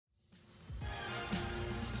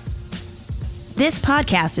This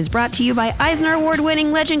podcast is brought to you by Eisner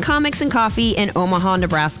Award-winning Legend Comics and Coffee in Omaha,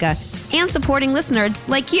 Nebraska, and supporting listeners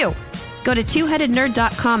like you. Go to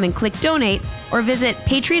twoheadednerd.com and click donate, or visit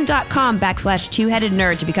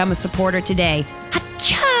patreon.com/twoheadednerd to become a supporter today.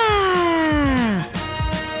 Hacha!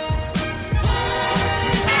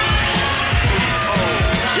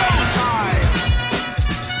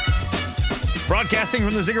 Broadcasting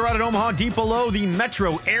from the Ziggurat at Omaha, deep below the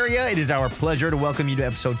metro area, it is our pleasure to welcome you to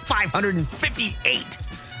episode 558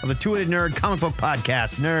 of the Two-Headed Nerd comic book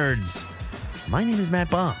podcast, Nerds. My name is Matt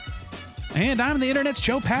Baum. And I'm the Internet's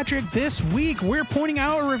Joe Patrick. This week, we're pointing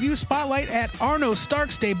our review spotlight at Arno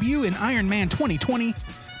Stark's debut in Iron Man 2020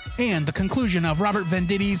 and the conclusion of Robert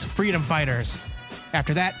Venditti's Freedom Fighters.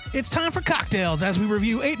 After that, it's time for cocktails as we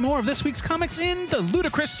review 8 more of this week's comics in the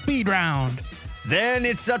Ludicrous Speed Round. Then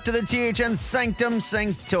it's up to the THN Sanctum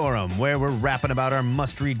Sanctorum, where we're rapping about our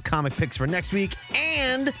must-read comic picks for next week,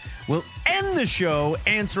 and we'll end the show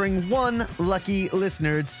answering one lucky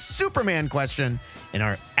listener's Superman question in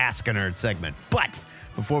our Ask a Nerd segment. But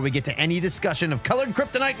before we get to any discussion of colored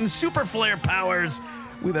kryptonite and super flare powers,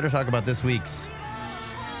 we better talk about this week's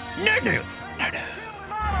Nerd News. Nerd News.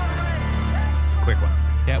 It's a quick one.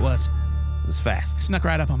 Yeah, it was. It was fast. Snuck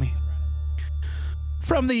right up on me.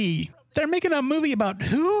 From the They're making a movie about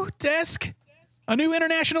who desk? A new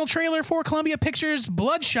international trailer for Columbia Pictures'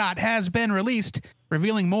 Bloodshot has been released,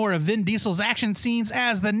 revealing more of Vin Diesel's action scenes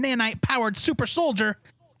as the nanite-powered super soldier.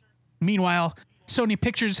 Meanwhile, Sony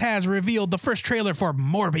Pictures has revealed the first trailer for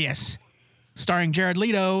Morbius. Starring Jared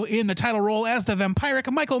Leto in the title role as the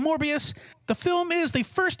vampiric Michael Morbius, the film is the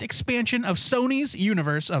first expansion of Sony's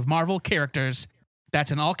universe of Marvel characters.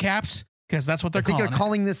 That's in all caps, because that's what they're calling it. I think they're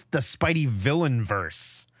calling this the Spidey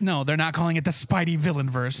Villainverse. No, they're not calling it the Spidey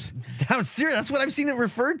Villainverse. I'm serious. That's what I've seen it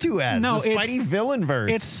referred to as. No, the Spidey Villainverse.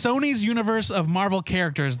 It's Sony's universe of Marvel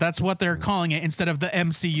characters. That's what they're calling it instead of the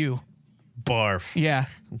MCU. Barf. Yeah.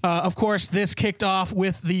 Of course, this kicked off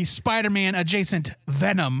with the Spider-Man adjacent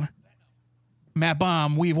Venom. Matt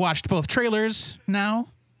Baum, we've watched both trailers now.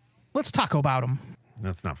 Let's talk about them.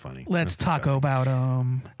 That's not funny. Let's talk about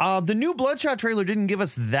them. The new Bloodshot trailer didn't give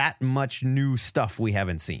us that much new stuff we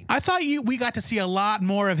haven't seen. I thought we got to see a lot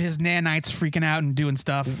more of his nanites freaking out and doing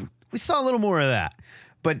stuff. We saw a little more of that.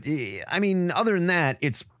 But, I mean, other than that,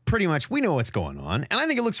 it's pretty much, we know what's going on. And I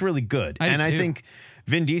think it looks really good. I think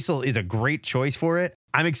Vin Diesel is a great choice for it.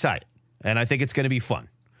 I'm excited. And I think it's going to be fun.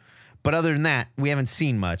 But other than that, we haven't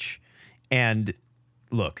seen much. And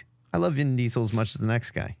look, I love Vin Diesel as much as the next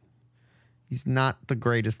guy. He's not the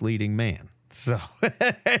greatest leading man. So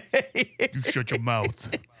you shut your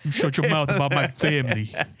mouth. You shut your mouth about my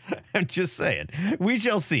family. I'm just saying. We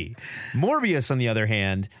shall see. Morbius, on the other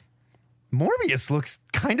hand, Morbius looks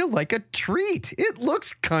kind of like a treat. It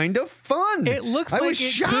looks kind of fun. It looks like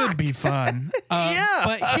it could be fun. Yeah.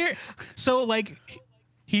 But here, so like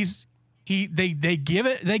they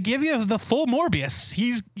give you the full Morbius.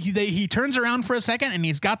 He turns around for a second and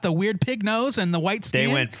he's got the weird pig nose and the white skin.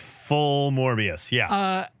 They went full Morbius,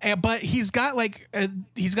 yeah. But he's got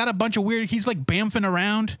a bunch of weird. He's like bamfing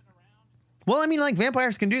around. Well, I mean, like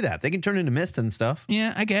vampires can do that. They can turn into mist and stuff.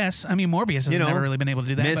 Yeah, I guess. I mean, Morbius has never really been able to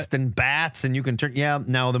do that. Mist and bats, and you can turn. Yeah,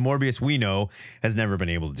 now the Morbius we know has never been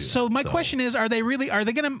able to do that. So my question is, are they going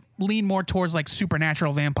to lean more towards like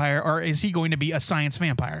supernatural vampire, or is he going to be a science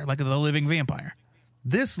vampire, like the living vampire?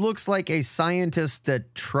 This looks like a scientist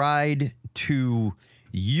that tried to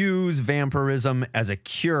use vampirism as a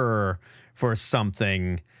cure for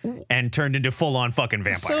something and turned into full-on fucking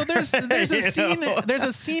vampire. So there's a scene there's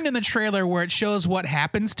a scene in the trailer where it shows what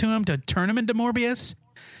happens to him to turn him into Morbius,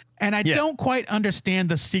 and I don't quite understand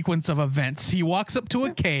the sequence of events. He walks up to a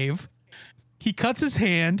cave, he cuts his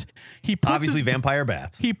hand, he puts obviously vampire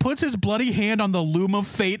bats. He puts his bloody hand on the loom of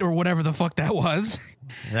fate or whatever the fuck that was.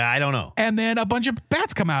 I don't know. And then a bunch of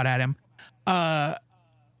bats come out at him.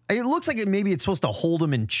 It looks like maybe it's supposed to hold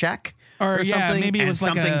him in check. Or yeah, something, maybe it was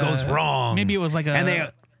like something goes wrong. Maybe it was like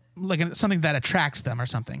something that attracts them or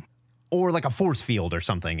something. Or like a force field or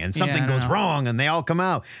something, and something goes wrong, and they all come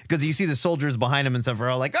out because you see the soldiers behind them and stuff are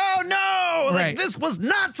all like, "Oh no! Right. Like, this was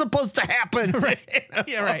not supposed to happen." Right?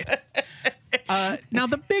 Yeah, right. Now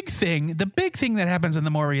the big thing that happens in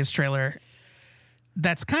the Morbius trailer,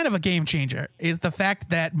 that's kind of a game changer, is the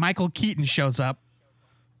fact that Michael Keaton shows up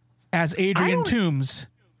as Adrian Toomes.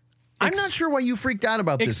 I'm not sure why you freaked out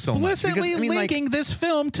about this so much. Explicitly linking this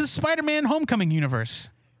film to Spider-Man Homecoming universe.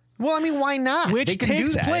 Well, I mean, why not? Which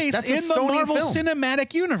takes place in the Marvel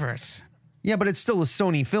Cinematic Universe. Yeah, but it's still a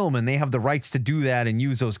Sony film, and they have the rights to do that and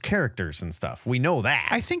use those characters and stuff. We know that.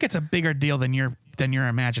 I think it's a bigger deal than you're than you're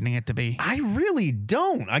imagining it to be. I really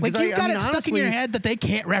don't. Like, you've got it stuck in your head that they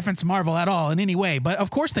can't reference Marvel at all in any way, but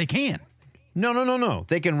of course they can. No.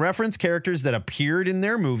 They can reference characters that appeared in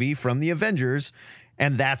their movie from the Avengers,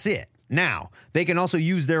 and that's it. Now, they can also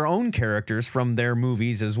use their own characters from their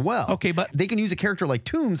movies as well. Okay, but they can use a character like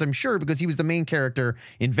Toomes, I'm sure, because he was the main character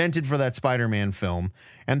invented for that Spider-Man film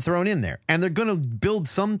and thrown in there. And they're going to build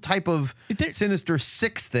some type of Sinister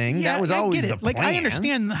Six thing. Yeah, that was always the plan. Like, I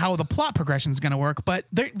understand how the plot progression is going to work, but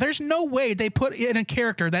there's no way they put in a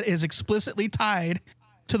character that is explicitly tied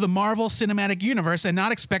to the Marvel Cinematic Universe and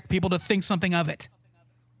not expect people to think something of it.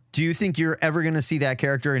 Do you think you're ever going to see that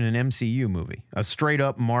character in an MCU movie? A straight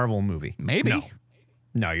up Marvel movie? Maybe.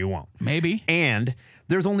 No, you won't. Maybe. And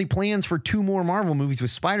there's only plans for 2 more Marvel movies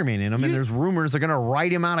with Spider-Man in them, and there's rumors they're going to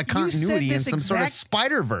write him out of continuity in some sort of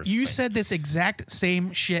Spider-Verse You thing. said this exact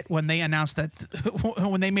same shit when they announced that,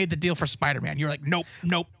 when they made the deal for Spider-Man. You're like, nope.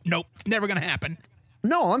 It's never going to happen.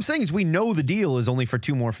 No, all I'm saying is we know the deal is only for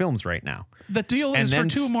 2 more films right now. The deal is for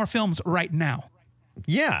 2 more films right now.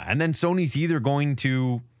 Yeah, and then Sony's either going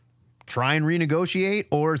to try and renegotiate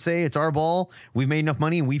or say it's our ball. We've made enough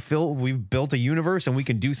money and we've built a universe and we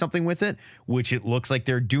can do something with it, which it looks like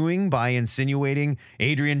they're doing by insinuating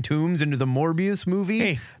Adrian Toomes into the Morbius movie.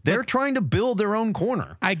 Hey, they're trying to build their own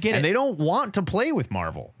corner. I get it. And they don't want to play with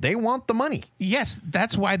Marvel. They want the money. Yes,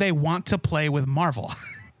 that's why they want to play with Marvel.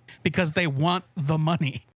 Because they want the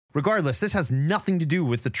money. Regardless, this has nothing to do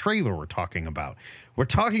with the trailer we're talking about. We're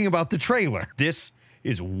talking about the trailer. This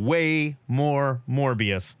is way more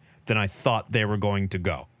Morbius than I thought they were going to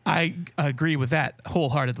go. I agree with that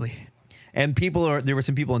wholeheartedly. And there were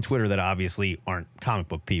some people on Twitter that obviously aren't comic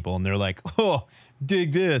book people, and they're like, oh,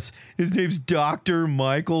 dig this. His name's Dr.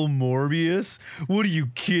 Michael Morbius. What are you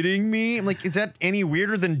kidding me? I'm like, is that any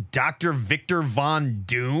weirder than Dr. Victor Von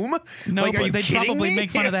Doom? No, like, but they'd probably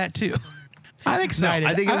make fun of that too. I'm excited.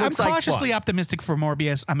 No, I think it looks I'm like cautiously fun. optimistic for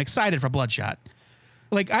Morbius. I'm excited for Bloodshot.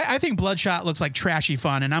 Like, I think Bloodshot looks like trashy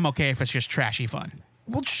fun, and I'm okay if it's just trashy fun.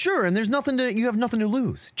 Well, sure, and you have nothing to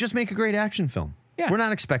lose. Just make a great action film. Yeah. We're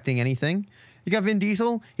not expecting anything. You got Vin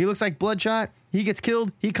Diesel. He looks like Bloodshot. He gets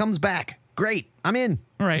killed. He comes back. Great. I'm in.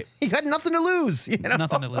 All right. You got nothing to lose. You know?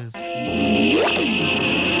 Nothing to lose.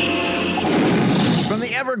 From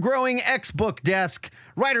the ever-growing X-Book desk,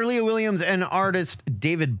 writer Leah Williams and artist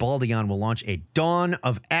David Baldion will launch a Dawn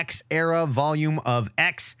of X era volume of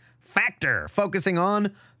X Factor, focusing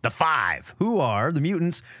on the Five, who are the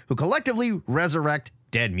mutants who collectively resurrect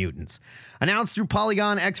dead mutants. Announced through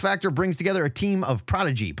Polygon, X Factor brings together a team of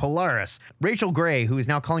Prodigy, Polaris, Rachel Gray, who is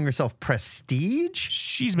now calling herself Prestige.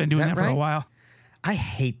 She's been doing that for right? a while. I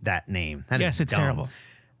hate that name. Yes, it's dumb. terrible.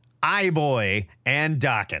 Eyeboy and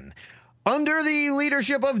Daken. Under the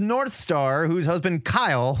leadership of North Star, whose husband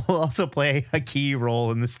Kyle will also play a key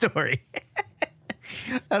role in the story.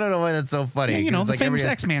 I don't know why that's so funny. Yeah, you know, the like famous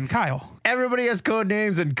X-Man, Kyle. Everybody has code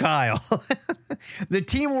names and Kyle. The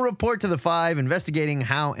team will report to the Five, investigating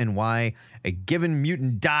how and why a given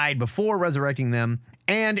mutant died before resurrecting them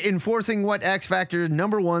and enforcing what X Factor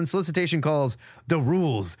 #1 solicitation calls the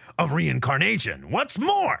rules of reincarnation. What's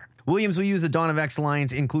more, Williams will use the Dawn of X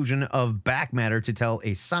line's inclusion of back matter to tell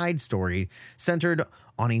a side story centered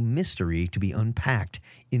on a mystery to be unpacked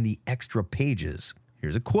in the extra pages.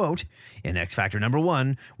 Here's a quote. In X Factor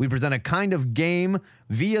 #1, we present a kind of game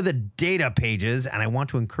via the data pages, and I want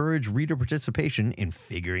to encourage reader participation in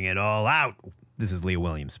figuring it all out. This is Leah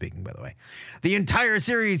Williams speaking, by the way. The entire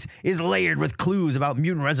series is layered with clues about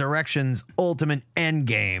Mutant Resurrection's ultimate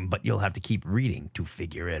endgame, but you'll have to keep reading to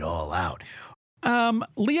figure it all out.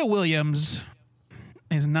 Leah Williams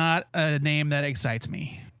is not a name that excites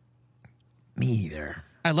me. Me either.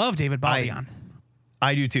 I love David Baldion.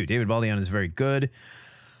 I do too. David Baldion is very good.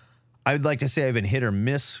 I would like to say I've been hit or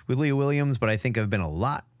miss with Leah Williams, but I think I've been a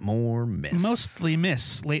lot more miss. Mostly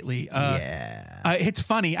miss lately. Yeah. It's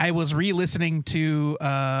funny. I was re-listening to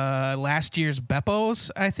last year's Beppos,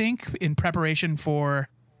 I think, in preparation for,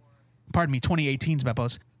 2018's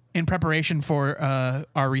Beppos, in preparation for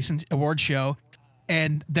our recent award show.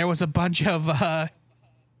 And there was a bunch of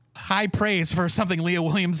high praise for something Leah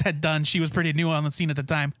Williams had done. She was pretty new on the scene at the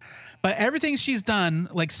time. But everything she's done,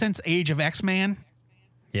 like since Age of X-Man,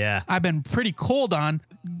 Yeah. I've been pretty cold on.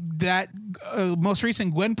 That most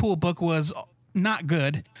recent Gwenpool book was not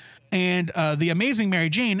good. And The Amazing Mary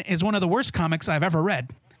Jane is one of the worst comics I've ever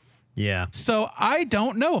read. Yeah. So I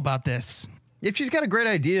don't know about this. If she's got a great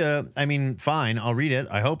idea, I mean, fine, I'll read it.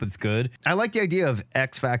 I hope it's good. I like the idea of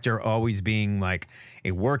X Factor always being like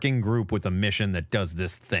a working group with a mission that does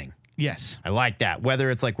this thing. Yes. I like that. Whether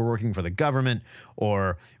it's like we're working for the government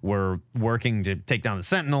or we're working to take down the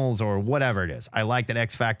Sentinels or whatever it is. I like that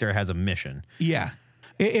X Factor has a mission. Yeah.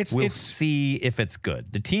 We'll It's see if it's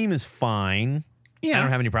good. The team is fine. Yeah. I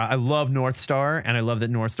don't have any problem. I love North Star, and I love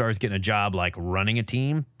that North Star is getting a job like running a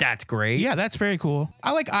team. That's great. Yeah, that's very cool.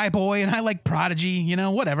 I like iBoy and I like Prodigy,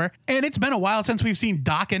 whatever. And it's been a while since we've seen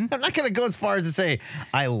Dokken. I'm not going to go as far as to say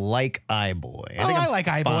I like iBoy. I like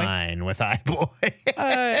iBoy. Fine with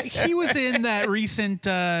iBoy. He was in that recent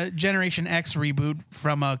Generation X reboot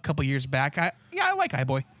from a couple years back. I like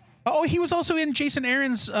iBoy. Oh, he was also in Jason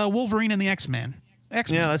Aaron's Wolverine and the X-Men.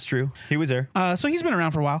 Yeah, that's true. He was there. So he's been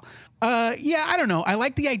around for a while. Yeah, I don't know. I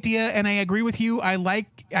like the idea, and I agree with you. I like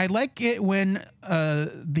it when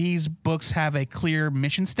these books have a clear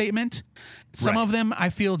mission statement. Some Right. of them I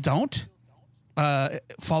feel don't.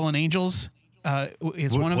 Fallen Angels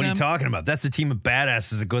is one of them. What are you talking about? That's a team of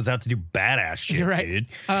badasses that goes out to do badass shit, You're right. dude.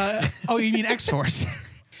 Oh, you mean X-Force?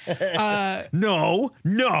 No.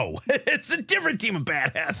 It's a different team of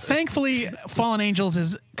badasses. Thankfully, Fallen Angels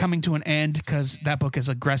is coming to an end because that book is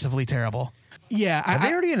aggressively terrible. Yeah, Have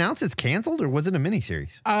they already announced it's canceled, or was it a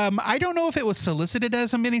miniseries? I don't know if it was solicited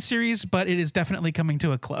as a miniseries, but it is definitely coming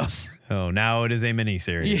to a close. Oh, now it is a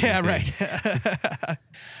miniseries. Yeah, right.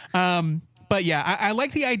 But yeah, I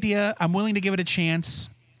like the idea. I'm willing to give it a chance.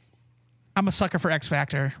 I'm a sucker for X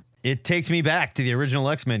Factor. It takes me back to the original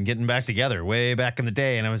X-Men getting back together way back in the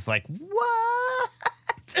day, and I was like, what?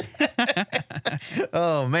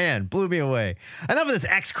 Oh, man, blew me away. Enough of this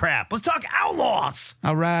X crap. Let's talk Outlaws.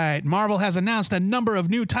 All right. Marvel has announced a number of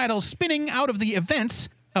new titles spinning out of the events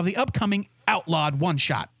of the upcoming Outlawed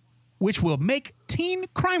one-shot, which will make teen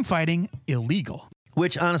crime fighting illegal.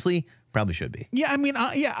 Which, honestly, probably should be. Yeah, I mean,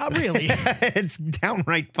 really. It's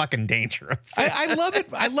downright fucking dangerous. I love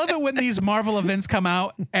it. I love it when these Marvel events come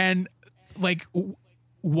out and like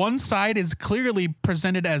one side is clearly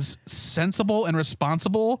presented as sensible and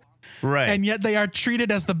responsible, Right. and yet they are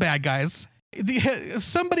treated as the bad guys.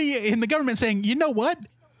 Somebody in the government saying, you know what?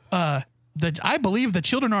 I believe the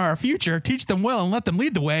children are our future. Teach them well and let them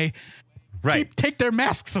lead the way. Right. Take their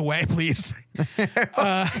masks away, please.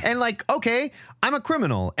 And like, okay, I'm a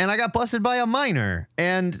criminal and I got busted by a minor.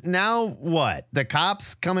 And now what? The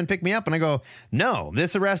cops come and pick me up and I go, no,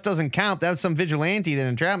 this arrest doesn't count. That was some vigilante that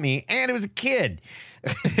entrapped me. And it was a kid.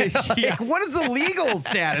 Like, what is the legal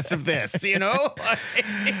status of this? You know?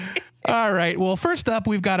 All right. Well, first up,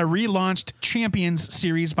 we've got a relaunched Champions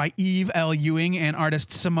series by Eve L. Ewing and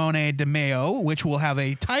artist Simone DeMeo, which will have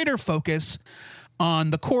a tighter focus on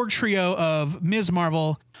the core trio of Ms.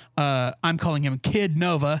 Marvel, I'm calling him Kid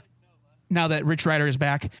Nova, now that Rich Rider is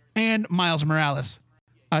back, and Miles Morales.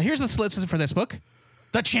 Here's the solicit for this book.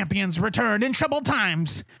 The champions returned in troubled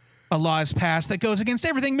times. A law is passed that goes against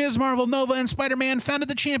everything Ms. Marvel, Nova, and Spider-Man founded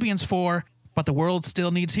the champions for, but the world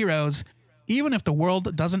still needs heroes, even if the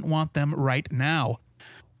world doesn't want them right now.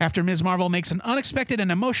 After Ms. Marvel makes an unexpected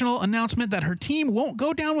and emotional announcement that her team won't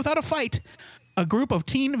go down without a fight, a group of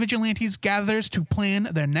teen vigilantes gathers to plan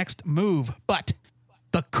their next move. But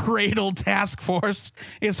the Cradle Task Force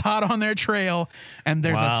is hot on their trail, and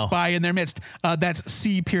there's a spy in their midst. That's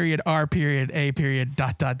C.R.A.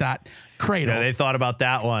 Cradle. Yeah, they thought about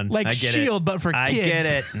that one. Like I get S.H.I.E.L.D., it. but for I kids.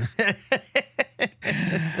 get it.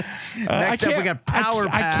 Next up, we got Power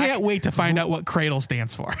Pack. I can't wait to find out what Cradle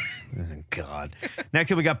stands for. God.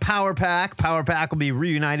 Next up, we got Power Pack. Power Pack will be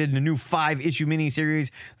reunited in a new 5-issue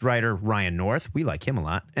miniseries. Writer Ryan North, we like him a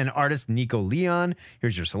lot, and artist Nico Leon.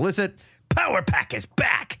 Here's your solicit. Power Pack is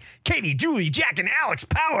back. Katie, Julie, Jack, and Alex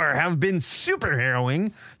Power have been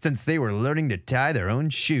superheroing since they were learning to tie their own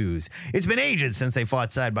shoes. It's been ages since they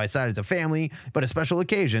fought side by side as a family, but a special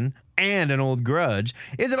occasion and an old grudge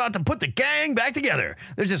is about to put the gang back together.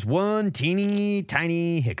 There's just one teeny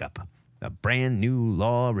tiny hiccup. A brand new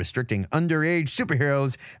law restricting underage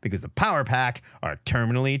superheroes because the Power Pack are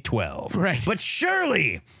terminally 12. Right. But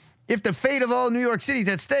surely, if the fate of all New York City's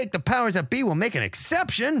at stake, the powers that be will make an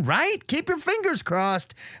exception, right? Keep your fingers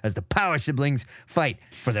crossed as the Power siblings fight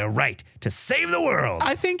for their right to save the world.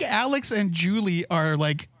 I think Alex and Julie are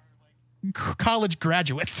like college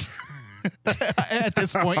graduates at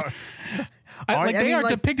this point. They are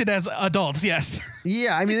depicted as adults, yes.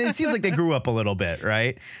 Yeah, I mean, it seems like they grew up a little bit,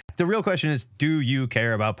 right? The real question is, do you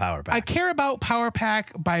care about Power Pack? I care about Power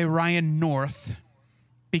Pack by Ryan North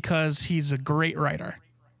because he's a great writer.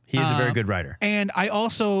 He is a very good writer. And I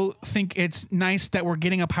also think it's nice that we're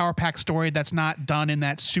getting a Power Pack story that's not done in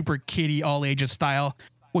that super kiddie all ages style,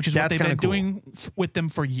 which is what they've been doing with them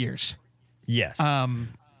for years. Yes.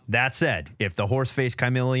 That said, if the horse-faced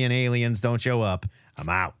chameleon aliens don't show up, I'm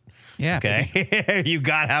out. Yeah. Okay. You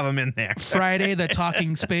got to have them in there. Friday, the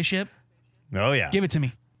talking spaceship. Oh, yeah. Give it to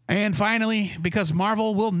me. And finally, because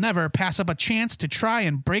Marvel will never pass up a chance to try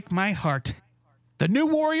and break my heart, the New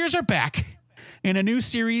Warriors are back in a new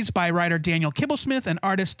series by writer Daniel Kibblesmith and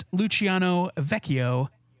artist Luciano Vecchio.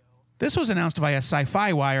 This was announced via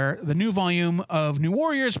Sci-Fi Wire. The new volume of New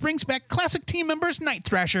Warriors brings back classic team members Night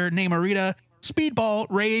Thrasher, Namorita, Speedball,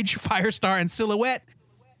 Rage, Firestar, and Silhouette.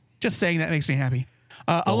 Just saying that makes me happy.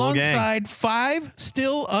 Alongside 5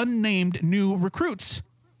 still unnamed new recruits.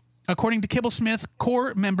 According to Kibblesmith,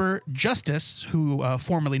 core member Justice, who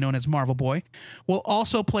formerly known as Marvel Boy, will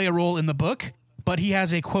also play a role in the book, but he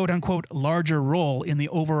has a quote-unquote larger role in the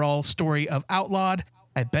overall story of Outlawed.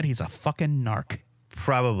 I bet he's a fucking narc.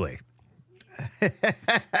 Probably.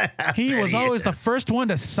 He was always the first one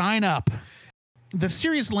to sign up. The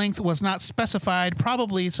series length was not specified,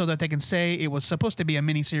 probably so that they can say it was supposed to be a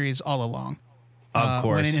miniseries all along. Of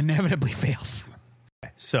course. When it inevitably fails.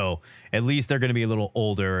 So at least they're going to be a little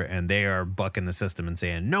older, and they are bucking the system and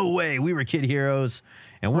saying, no way, we were kid heroes,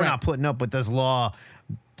 and we're not putting up with this law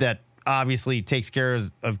that obviously takes care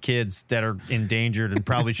of kids that are endangered and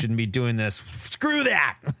probably shouldn't be doing this. Screw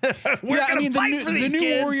that. We're going to fight for these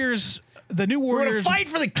kids. The New Warriors. We're going to fight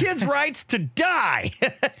for the kids' rights to die.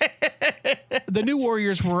 The New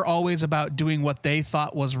Warriors were always about doing what they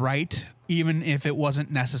thought was right, even if it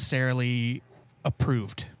wasn't necessarily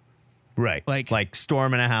approved. Right. Like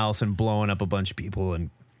storming a house and blowing up a bunch of people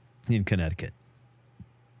in Connecticut.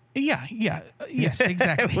 Yeah. Yes,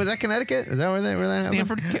 exactly. Was that Connecticut? Is that where that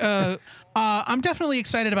Stanford. I'm definitely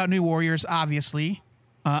excited about New Warriors, obviously.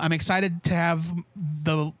 I'm excited to have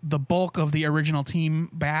the bulk of the original team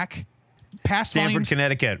back. Past Stanford, volumes,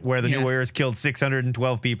 Connecticut, where the New Warriors killed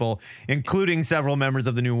 612 people, including several members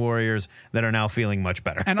of the New Warriors that are now feeling much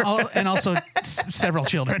better. and also several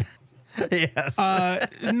children. Yes.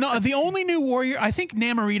 No, the only New Warrior, I think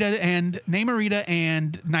Namorita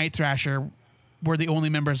and Night Thrasher were the only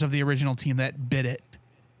members of the original team that bid it.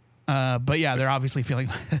 But yeah, they're obviously feeling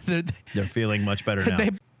they're feeling much better now.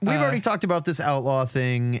 We've already talked about this outlaw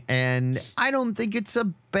thing, and I don't think it's a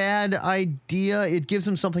bad idea. It gives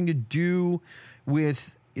them something to do with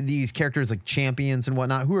these characters like Champions and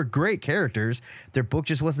whatnot, who are great characters. Their book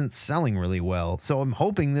just wasn't selling really well. So I'm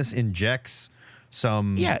hoping this injects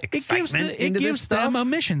some excitement it gives them a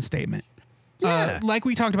mission statement. Like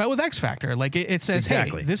we talked about with X Factor. Like it says, hey,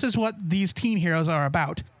 this is what these teen heroes are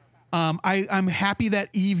about. I'm happy that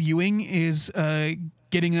Eve Ewing is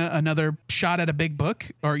getting another shot at a big book,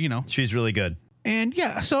 or, she's really good. And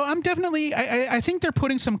yeah, so I'm definitely, I think they're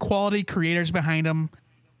putting some quality creators behind them.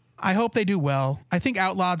 I hope they do well. I think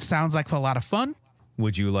Outlawed sounds like a lot of fun.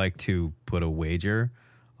 Would you like to put a wager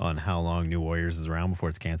on how long New Warriors is around before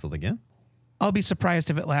it's canceled again? I'll be surprised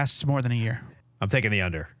if it lasts more than a year. I'm taking the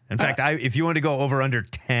under. In fact, if you want to go over under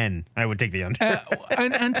 10, I would take the under.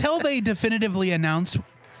 Until they definitively announce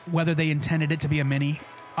whether they intended it to be a mini,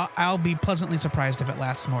 I'll be pleasantly surprised if it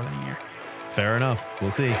lasts more than a year. Fair enough.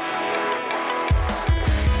 We'll see.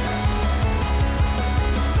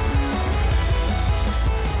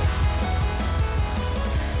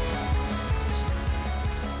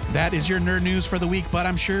 That is your nerd news for the week, but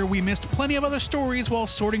I'm sure we missed plenty of other stories while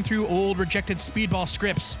sorting through old rejected Speedball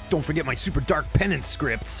scripts. Don't forget my Super Dark Penance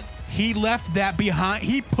scripts. He left that behind.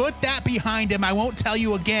 He put that behind him. I won't tell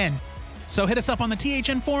you again. So hit us up on the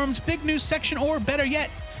THN Forums Big News section, or better yet,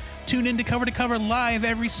 tune in to Cover live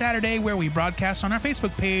every Saturday, where we broadcast on our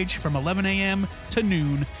Facebook page from 11 a.m. to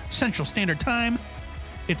noon Central Standard Time.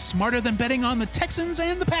 It's smarter than betting on the Texans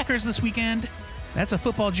and the Packers this weekend. That's a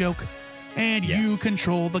football joke. And you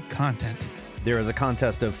control the content. There is a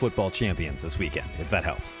contest of football champions this weekend, if that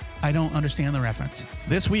helps. I don't understand the reference.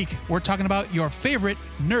 This week, we're talking about your favorite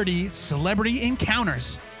nerdy celebrity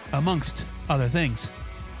encounters, amongst other things.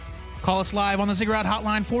 Call us live on the Ziggurat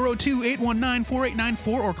Hotline, 402-819-4894,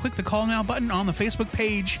 or click the Call Now button on the Facebook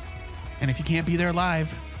page. And if you can't be there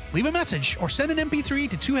live, leave a message or send an MP3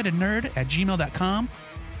 to twoheadednerd@gmail.com,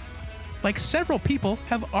 like several people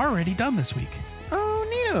have already done this week. Oh,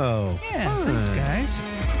 neato. Yeah, thanks, guys.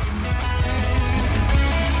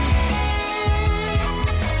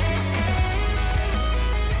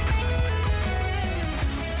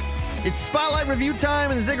 It's Spotlight Review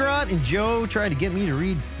time in the Ziggurat, and Joe tried to get me to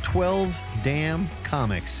read 12 damn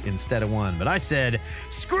comics instead of one. But I said,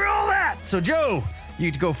 screw all that! So, Joe, you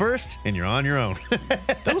get to go first, and you're on your own.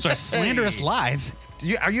 Those are slanderous lies.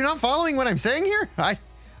 Are you not following what I'm saying here? I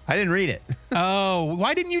didn't read it. Oh,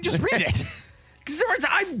 why didn't you just read it? Because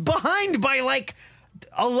I'm behind by like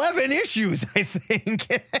 11 issues, I think.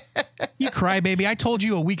 You crybaby. I told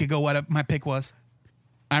you a week ago what my pick was.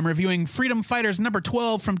 I'm reviewing Freedom Fighters number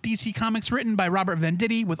 12 from DC Comics, written by Robert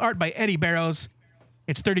Venditti with art by Eddie Barrows.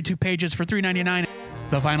 It's 32 pages for $3.99.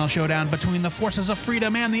 The final showdown between the forces of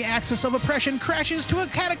freedom and the axis of oppression crashes to a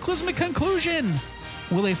cataclysmic conclusion.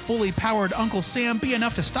 Will a fully powered Uncle Sam be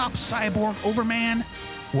enough to stop Cyborg Overman?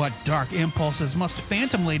 What dark impulses must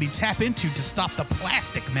Phantom Lady tap into to stop the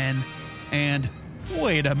Plastic Men? And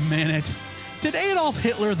wait a minute, did Adolf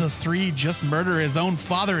Hitler III just murder his own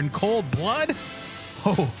father in cold blood?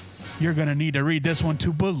 Oh, you're gonna need to read this one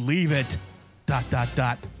to believe it. ...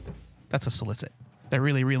 That's a solicit. They're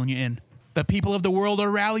really reeling you in. The people of the world are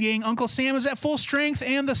rallying. Uncle Sam is at full strength,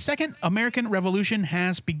 and the Second American Revolution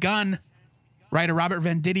has begun. Writer Robert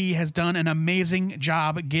Venditti has done an amazing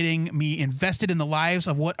job getting me invested in the lives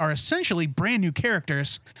of what are essentially brand new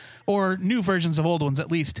characters, or new versions of old ones at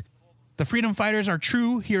least. The freedom fighters are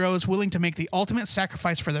true heroes willing to make the ultimate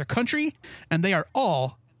sacrifice for their country, and they are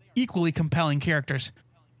all equally compelling characters.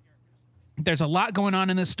 There's a lot going on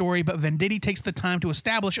in this story, but Venditti takes the time to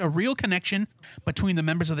establish a real connection between the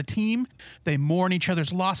members of the team. They mourn each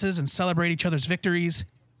other's losses and celebrate each other's victories.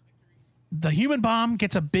 The human bomb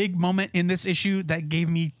gets a big moment in this issue that gave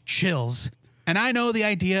me chills. And I know the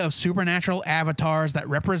idea of supernatural avatars that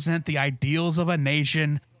represent the ideals of a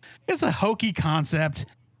nation is a hokey concept.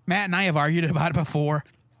 Matt and I have argued about it before,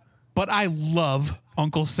 but I love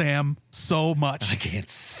Uncle Sam so much. I can't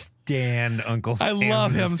stand Uncle Sam. I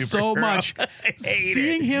love him so much. I hate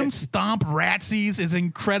Seeing it. him stomp ratsies is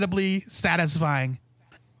incredibly satisfying.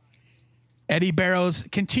 Eddie Barrows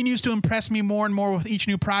continues to impress me more and more with each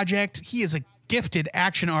new project. He is a gifted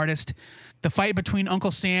action artist. The fight between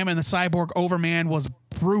Uncle Sam and the Cyborg Overman was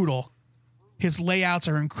brutal. His layouts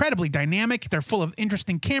are incredibly dynamic. They're full of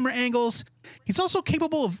interesting camera angles. He's also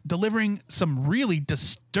capable of delivering some really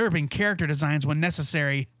disturbing character designs when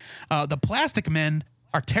necessary. The Plastic Men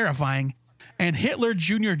are terrifying. And Hitler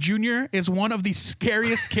Jr. is one of the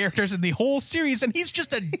scariest characters in the whole series, and he's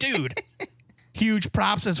just a dude. Huge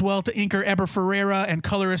props as well to inker Eber Ferreira and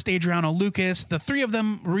colorist Adriano Lucas. The three of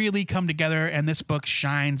them really come together, and this book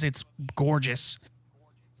shines. It's gorgeous.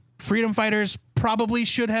 Freedom Fighters probably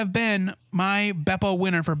should have been my Beppo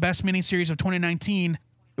winner for Best Miniseries of 2019.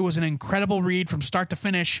 It was an incredible read from start to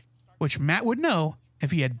finish, which Matt would know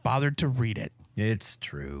if he had bothered to read it. It's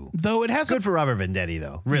true. Though it has Good for Robert Venditti,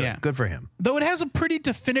 though. Really, Yeah. good for him. Though it has a pretty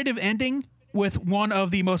definitive ending with one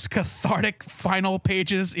of the most cathartic final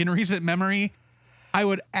pages in recent memory, I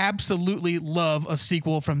would absolutely love a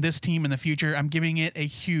sequel from this team in the future. I'm giving it a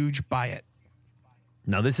huge buy it.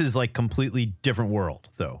 Now, this is like completely different world,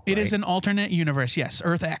 though. It right? is an alternate universe, yes,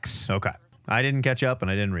 Earth X. Okay. I didn't catch up and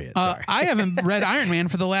I didn't read it. Sorry. I haven't read Iron Man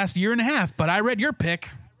for the last year and a half, but I read your pick.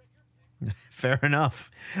 Fair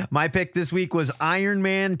enough. My pick this week was Iron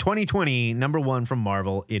Man 2020, #1 from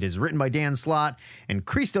Marvel. It is written by Dan Slott and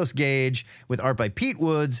Christos Gage with art by Pete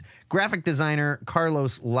Woods, graphic designer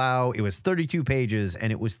Carlos Lau. It was 32 pages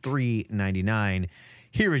and it was $3.99.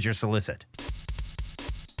 Here is your solicit.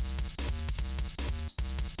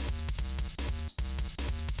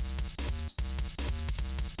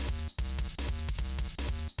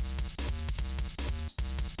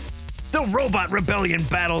 The Robot Rebellion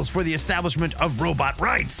battles for the establishment of robot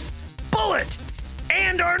rights. Bullet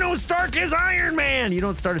and Arno Stark is Iron Man. You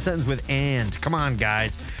don't start a sentence with and. Come on,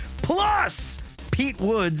 guys. Plus, Pete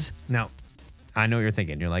Woods. Now, I know what you're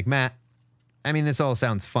thinking. You're like, Matt, I mean, this all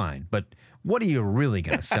sounds fine, but what are you really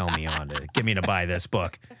going to sell me on to get me to buy this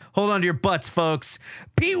book? Hold on to your butts, folks.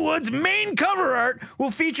 Pete Woods' main cover art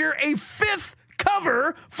will feature a fifth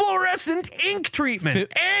cover fluorescent ink treatment.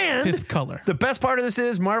 Fifth color. The best part of this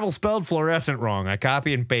is Marvel spelled fluorescent wrong. I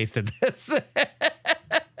copy and pasted this.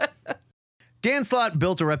 Dan Slott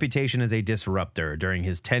built a reputation as a disruptor during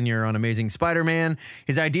his tenure on Amazing Spider-Man.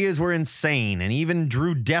 His ideas were insane and even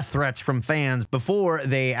drew death threats from fans before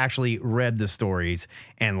they actually read the stories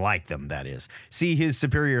and liked them, that is. See his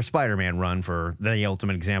Superior Spider-Man run for the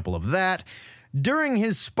ultimate example of that. During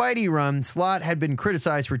his Spidey run, Slott had been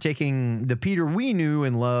criticized for taking the Peter we knew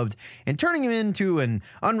and loved and turning him into an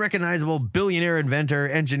unrecognizable billionaire inventor,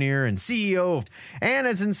 engineer, and CEO. And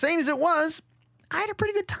as insane as it was, I had a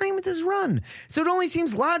pretty good time with this run. So it only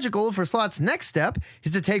seems logical for Slott's next step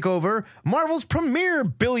is to take over Marvel's premier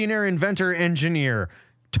billionaire inventor engineer,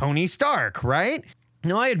 Tony Stark, right?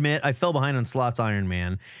 Now, I admit I fell behind on Slott's Iron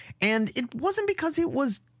Man, and it wasn't because it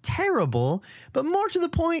was terrible, but more to the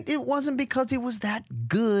point, it wasn't because it was that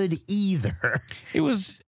good either. It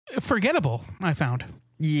was forgettable, I found.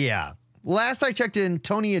 Yeah. Last I checked in,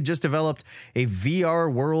 Tony had just developed a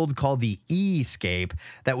VR world called the E-scape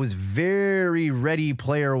that was very Ready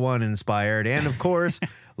Player One inspired and, of course,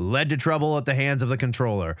 led to trouble at the hands of the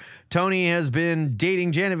controller. Tony has been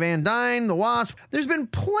dating Janet Van Dyne, the Wasp. There's been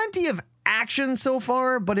plenty of action so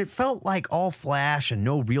far, but it felt like all flash and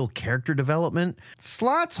no real character development.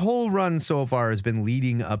 Slot's whole run so far has been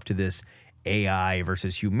leading up to this AI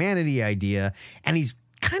versus humanity idea, and he's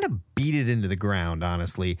kind of beat it into the ground,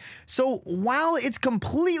 honestly. So while it's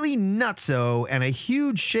completely nutso and a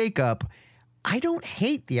huge shakeup, I don't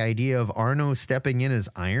hate the idea of Arno stepping in as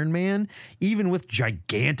Iron Man, even with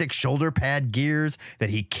gigantic shoulder pad gears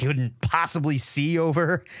that he couldn't possibly see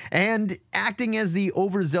over, and acting as the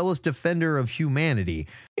overzealous defender of humanity.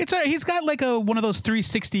 He's got like one of those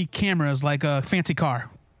 360 cameras, like a fancy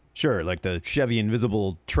car. Sure, like the Chevy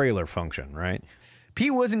Invisible trailer function, right?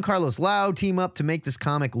 Pete Woods and Carlos Lau team up to make this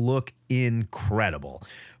comic look incredible.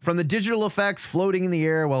 From the digital effects floating in the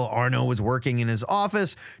air while Arno was working in his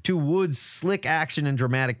office to Woods' slick action and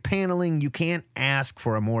dramatic paneling, you can't ask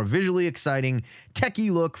for a more visually exciting,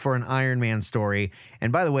 techie look for an Iron Man story.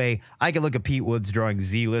 And by the way, I could look at Pete Woods drawing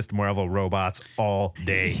Z-list Marvel robots all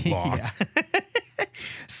day long.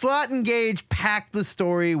 Slott and Gage packed the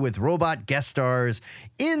story with robot guest stars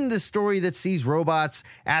in the story that sees robots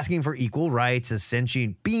asking for equal rights as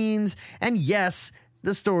sentient beings. And yes,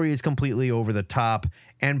 the story is completely over the top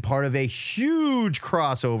and part of a huge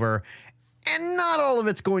crossover, and not all of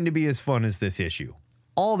it's going to be as fun as this issue.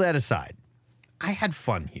 All that aside, I had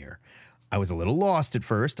fun here. I was a little lost at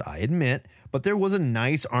first, I admit, but there was a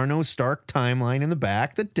nice Arno Stark timeline in the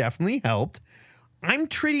back that definitely helped. I'm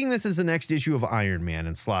treating this as the next issue of Iron Man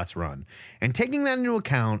in Slott's run, and taking that into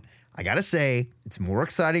account, I gotta say, it's more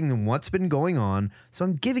exciting than what's been going on, so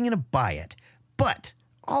I'm giving it a buy it. But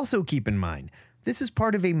also keep in mind, this is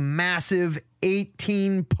part of a massive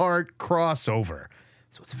 18-part crossover,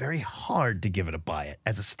 so it's very hard to give it a buy it.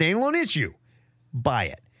 As a standalone issue, buy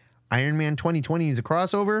it. Iron Man 2020 is a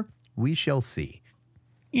crossover, we shall see.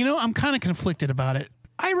 You know, I'm kind of conflicted about it.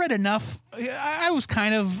 I read enough. I was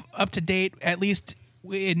kind of up to date, at least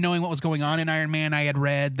in knowing what was going on in Iron Man. I had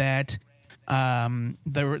read that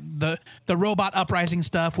the robot uprising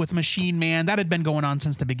stuff with Machine Man, that had been going on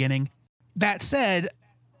since the beginning. That said,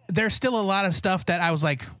 there's still a lot of stuff that I was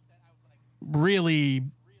like really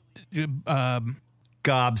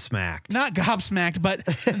Gobsmacked. Not gobsmacked, but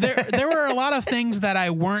there were a lot of things that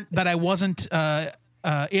I wasn't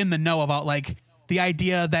in the know about, like the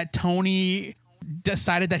idea that Tony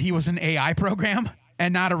decided that he was an AI program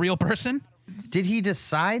and not a real person. Did he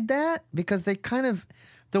decide that? Because they kind of,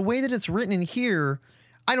 the way that it's written in here,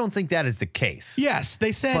 I don't think that is the case. Yes,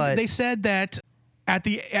 they said that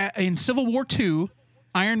in Civil War II,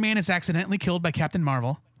 Iron Man is accidentally killed by Captain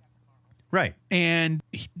Marvel. Right. And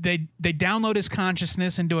they download his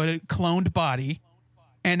consciousness into a cloned body.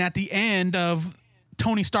 And at the end of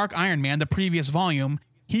Tony Stark Iron Man, the previous volume,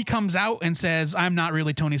 he comes out and says, I'm not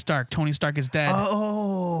really Tony Stark. Tony Stark is dead.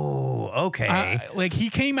 Oh, okay. Like he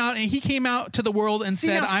came out to the world and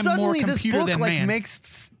said, I'm more computer than man.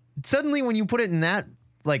 Suddenly when you put it in that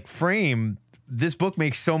like frame, this book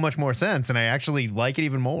makes so much more sense, and I actually like it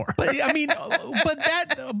even more. But I mean,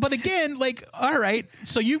 but again, like, all right,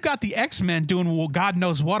 so you've got the X-Men doing God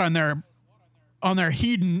knows what on their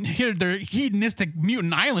hedonistic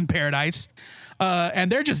mutant island paradise, and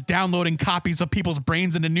they're just downloading copies of people's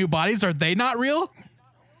brains into new bodies. Are they not real?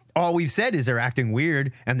 All we've said is they're acting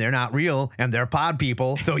weird and they're not real and they're pod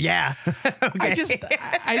people. So yeah. Okay.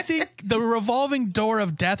 I think the revolving door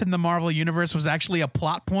of death in the Marvel universe was actually a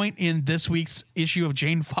plot point in this week's issue of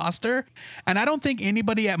Jane Foster. And I don't think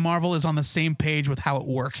anybody at Marvel is on the same page with how it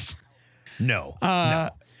works. No. No.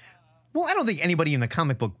 Well, I don't think anybody in the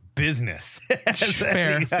comic book business has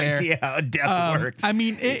any idea how death works. I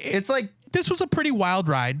mean, it's like, this was a pretty wild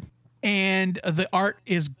ride. And the art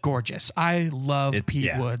is gorgeous. I love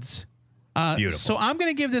Pete Woods. Beautiful. So I'm going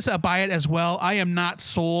to give this a buy it as well. I am not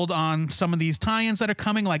sold on some of these tie-ins that are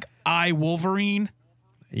coming, like I, Wolverine.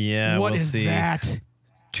 Yeah, What is that?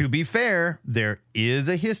 To be fair, there is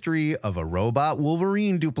a history of a robot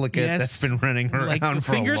Wolverine duplicate that's been running around for a long time.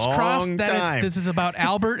 Fingers crossed that this is about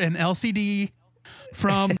Albert and LCD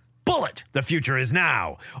from... Bullet, the future is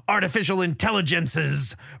now. Artificial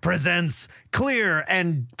Intelligences presents clear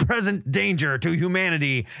and present danger to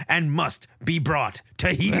humanity and must be brought to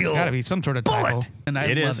heal. That's got to be some sort of title, and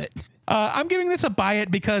I love it. I'm giving this a buy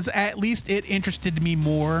it because at least it interested me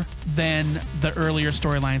more than the earlier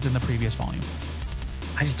storylines in the previous volume.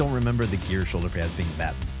 I just don't remember the gear shoulder pads being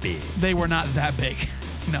that big. They were not that big.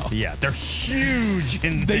 No. Yeah, they're huge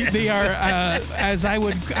in this. They are, as I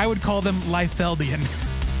would call them, Liefeldian.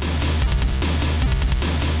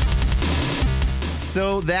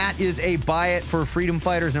 So that is a buy it for Freedom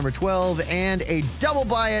Fighters number 12 and a double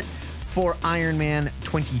buy it for Iron Man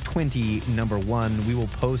 2020 number 1. We will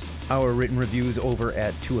post our written reviews over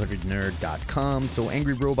at 200nerd.com so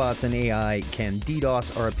angry robots and AI can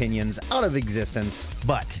DDoS our opinions out of existence.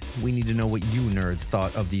 But we need to know what you nerds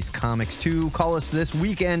thought of these comics too. Call us this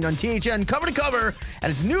weekend on THN Cover to Cover at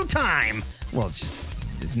its new time. Well,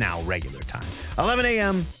 it's now regular time. 11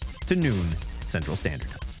 a.m. to noon Central Standard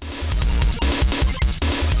Time.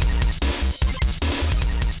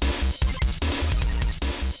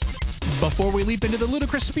 Before we leap into the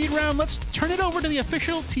ludicrous speed round, let's turn it over to the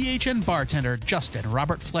official THN bartender, Justin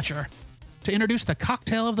Robert Fletcher, to introduce the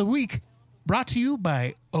cocktail of the week, brought to you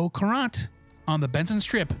by Au Courant on the Benson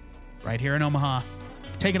Strip, right here in Omaha.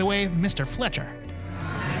 Take it away, Mr. Fletcher.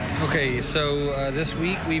 Okay, so this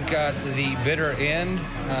week we've got the Bitter End.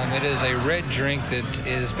 It is a red drink that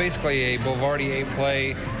is basically a Boulevardier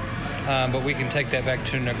play, but we can take that back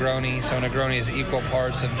to Negroni. So Negroni is equal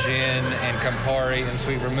parts of gin and Campari and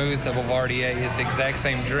sweet vermouth. A Boulevardier is the exact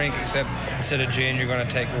same drink, except instead of gin, you're going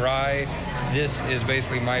to take rye. This is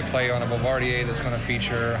basically my play on a Boulevardier that's going to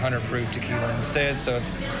feature 100 proof tequila instead. So it's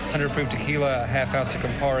 100 proof tequila, a half ounce of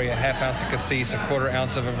Campari, a half ounce of Cassis, a quarter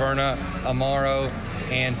ounce of Averna, Amaro,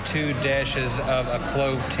 and 2 dashes of a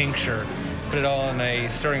clove tincture. Put it all in a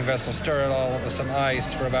stirring vessel, stir it all with some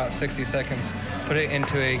ice for about 60 seconds, put it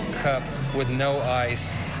into a cup with no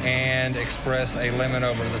ice, and express a lemon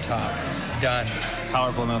over the top. Done.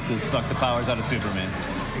 Powerful enough to suck the powers out of Superman.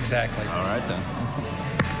 Exactly. All right, then.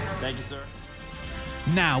 Thank you, sir.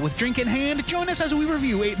 Now, with drink in hand, join us as we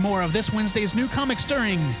review 8 more of this Wednesday's new comics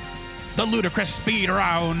during the Ludicrous Speed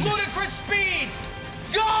Round. Ludicrous Speed!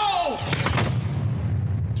 Go!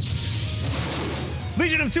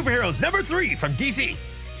 Legion of Superheroes number 3 from DC.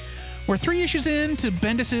 We're 3 issues in to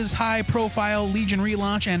Bendis' high-profile Legion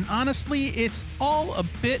relaunch, and honestly, it's all a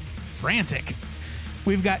bit frantic.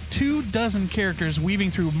 We've got 24 characters weaving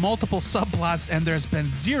through multiple subplots, and there's been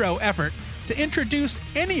zero effort to introduce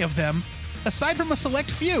any of them, aside from a select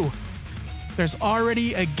few. There's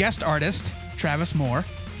already a guest artist, Travis Moore,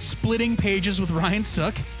 splitting pages with Ryan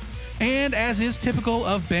Sook, and as is typical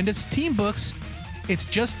of Bendis team books, it's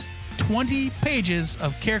just 20 pages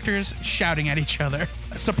of characters shouting at each other.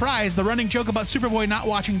 Surprise, the running joke about Superboy not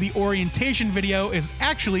watching the orientation video is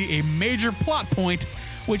actually a major plot point,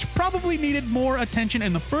 which probably needed more attention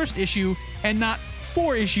in the first issue and not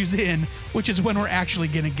 4 issues in, which is when we're actually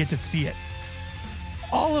going to get to see it.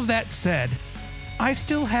 All of that said, I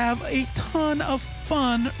still have a ton of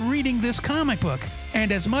fun reading this comic book.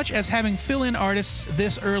 And as much as having fill-in artists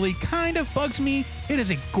this early kind of bugs me, it is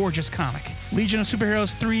a gorgeous comic. Legion of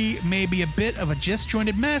Superheroes 3 may be a bit of a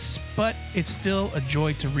disjointed mess, but it's still a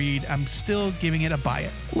joy to read. I'm still giving it a buy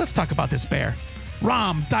it. Let's talk about this bear.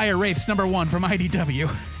 Rom, Dire Wraiths number 1 from IDW.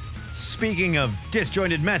 Speaking of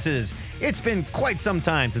disjointed messes, it's been quite some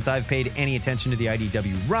time since I've paid any attention to the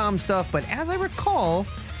IDW ROM stuff, but as I recall,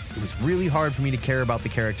 it was really hard for me to care about the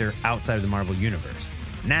character outside of the Marvel Universe.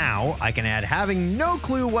 Now, I can add having no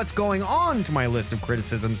clue what's going on to my list of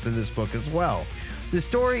criticisms to this book as well. The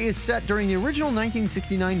story is set during the original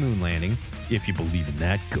 1969 moon landing, if you believe in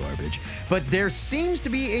that garbage, but there seems to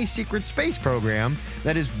be a secret space program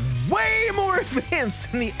that is way more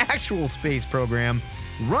advanced than the actual space program,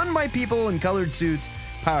 run by people in colored suits,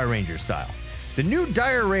 Power Ranger style. The new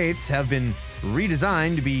Dire Wraiths have been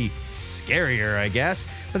redesigned to be scarier, I guess,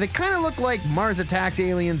 but they kind of look like Mars Attacks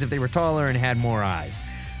aliens if they were taller and had more eyes.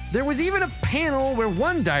 There was even a panel where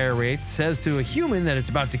one Dire Wraith says to a human that it's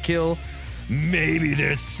about to kill, "Maybe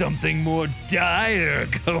there's something more dire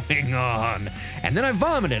going on." And then I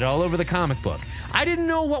vomited all over the comic book. I didn't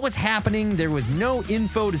know what was happening. There was no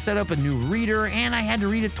info to set up a new reader, and I had to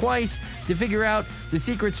read it twice to figure out the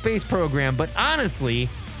secret space program. But honestly,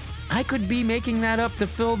 I could be making that up to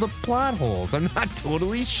fill the plot holes. I'm not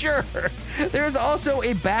totally sure. There's also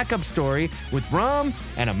a backup story with Rom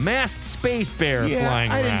and a masked space bear flying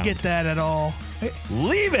around. I didn't get that at all.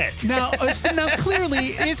 Leave it! Now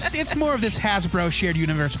clearly, it's more of this Hasbro shared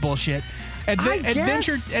universe bullshit.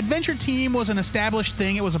 Adventure Team was an established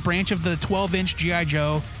thing. It was a branch of the 12-inch G.I.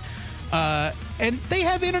 Joe. And they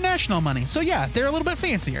have international money. So yeah, they're a little bit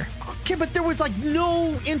fancier. Okay, but there was like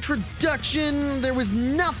no introduction. There was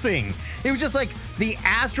nothing. It was just like the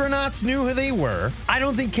astronauts knew who they were. I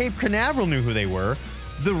don't think Cape Canaveral knew who they were.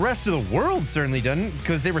 The rest of the world certainly doesn't,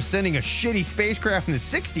 because they were sending a shitty spacecraft in the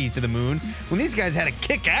 60s to the moon when these guys had a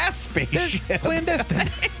kick-ass spaceship. They're clandestine.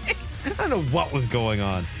 I don't know what was going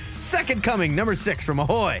on. Second Coming, number 6 from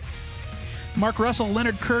Ahoy. Mark Russell,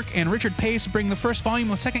 Leonard Kirk, and Richard Pace bring the first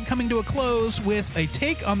volume of Second Coming to a close with a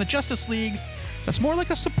take on the Justice League that's more like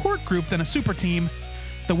a support group than a super team,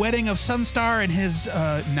 the wedding of Sunstar and his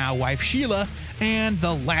now wife Sheila, and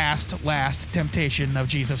the last temptation of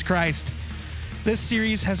Jesus Christ. This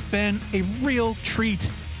series has been a real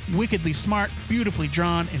treat. Wickedly smart, beautifully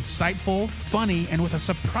drawn, insightful, funny, and with a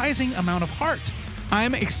surprising amount of heart.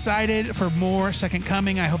 I'm excited for more Second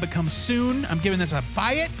Coming. I hope it comes soon. I'm giving this a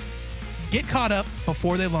buy it. Get caught up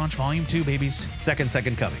before they launch Volume 2, babies. Second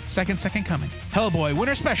coming. Second Coming. Hellboy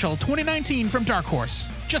Winter Special 2019 from Dark Horse.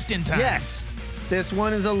 Just in time. Yes, this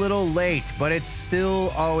one is a little late, but it's still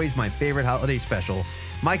always my favorite holiday special.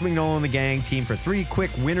 Mike Mignola and the gang team for 3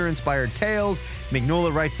 quick winter-inspired tales.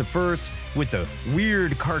 Mignola writes the first with the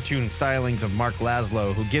weird cartoon stylings of Mark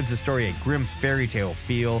Laszlo, who gives the story a grim fairy tale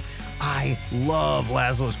feel. I love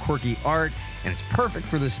Laszlo's quirky art, and it's perfect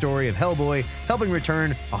for the story of Hellboy helping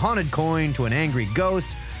return a haunted coin to an angry ghost.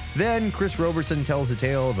 Then Chris Robertson tells a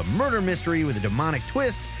tale of a murder mystery with a demonic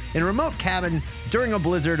twist in a remote cabin during a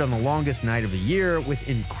blizzard on the longest night of the year, with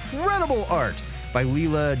incredible art by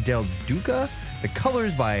Leela Del Duca. The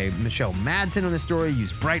colors by Michelle Madsen on the story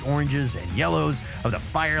use bright oranges and yellows of the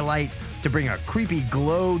firelight to bring a creepy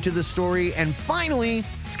glow to the story. And finally,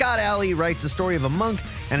 Scott Alley writes the story of a monk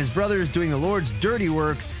and his brothers doing the Lord's dirty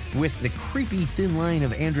work with the creepy thin line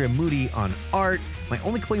of Andrea Moody on art. My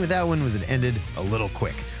only complaint with that one was it ended a little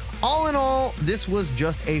quick. All in all, this was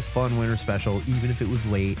just a fun winter special. Even if it was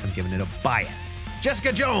late, I'm giving it a buy it.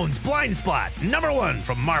 Jessica Jones, Blind Spot, #1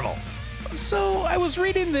 from Marvel. So I was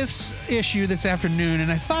reading this issue this afternoon, and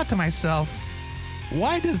I thought to myself,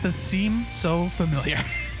 why does this seem so familiar?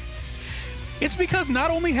 It's because not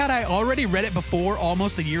only had I already read it before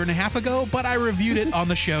almost a year and a half ago, but I reviewed it on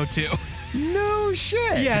the show too. No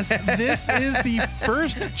shit. Yes, this is the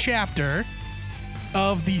first chapter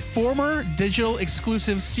of the former digital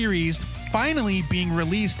exclusive series finally being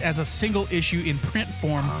released as a single issue in print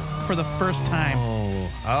form for the first time.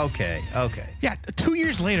 Oh, okay. Yeah, 2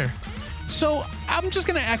 years later. So I'm just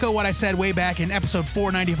going to echo what I said way back in episode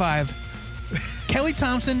 495. Kelly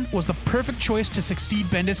Thompson was the perfect choice to succeed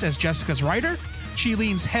Bendis as Jessica's writer. She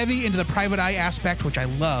leans heavy into the private eye aspect, which I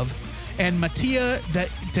love. And Mattia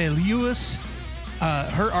De Lewis,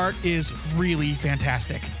 her art is really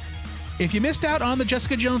fantastic. If you missed out on the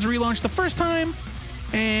Jessica Jones relaunch the first time,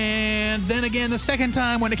 and then again the second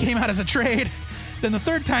time when it came out as a trade, then the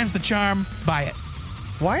third time's the charm, buy it.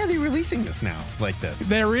 Why are they releasing this now like that?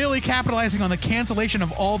 They're really capitalizing on the cancellation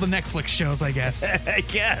of all the Netflix shows, I guess. I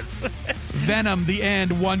guess. Venom, the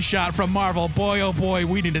End, one shot from Marvel. Boy, oh boy,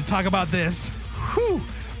 we need to talk about this. Whew.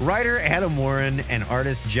 Writer Adam Warren and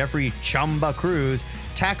artist Jeffrey Chamba Cruz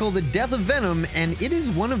tackle the death of Venom, and it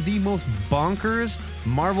is one of the most bonkers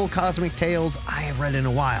Marvel cosmic tales I have read in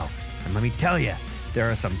a while. And let me tell you, there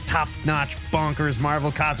are some top-notch bonkers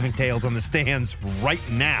Marvel cosmic tales on the stands right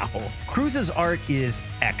now. Cruz's art is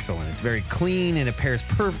excellent. It's very clean and it pairs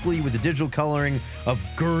perfectly with the digital coloring of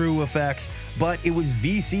Guru effects, but it was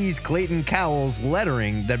VC's Clayton Cowell's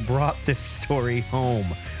lettering that brought this story home.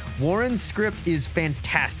 Warren's script is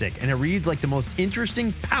fantastic, and it reads like the most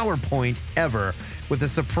interesting PowerPoint ever, with a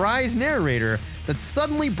surprise narrator that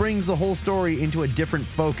suddenly brings the whole story into a different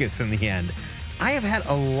focus in the end. I have had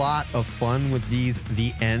a lot of fun with these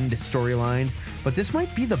The End storylines, but this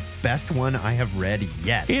might be the best one I have read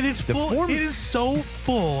yet. It is full. It is so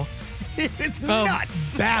full. It's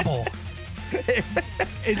nuts. Babble.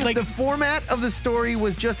 It's like the format of the story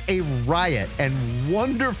was just a riot and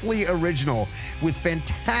wonderfully original, with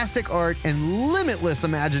fantastic art and limitless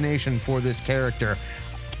imagination for this character.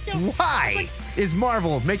 Why is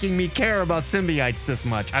Marvel making me care about symbiotes this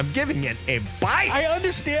much? I'm giving it a buy. I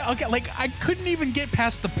understand. Okay, like I couldn't even get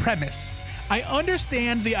past the premise. I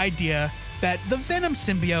understand the idea that the Venom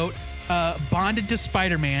symbiote bonded to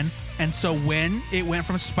Spider-Man, and so when it went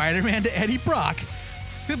from Spider-Man to Eddie Brock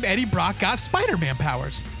got Spider-Man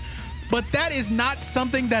powers. But that is not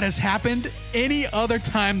something that has happened any other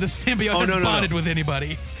time the symbiote has bonded with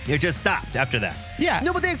anybody. It just stopped after that. Yeah.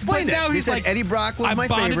 No, but they explained it. Now he's said like, Eddie Brock was my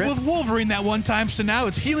favorite. I bonded with Wolverine that one time, so now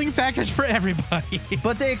it's healing factors for everybody.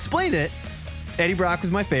 But they explained it. Eddie Brock was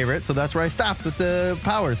my favorite, so that's where I stopped with the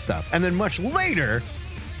powers stuff. And then much later,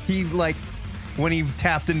 when he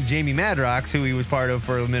tapped into Jamie Madrox, who he was part of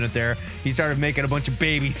for a minute there, he started making a bunch of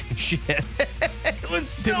babies and shit. It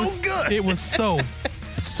was good. It was so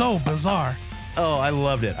bizarre. Oh, I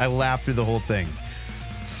loved it. I laughed through the whole thing.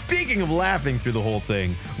 Speaking of laughing through the whole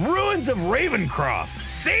thing, Ruins of Ravencroft,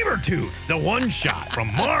 Sabretooth, the one-shot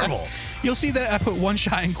from Marvel. You'll see that I put one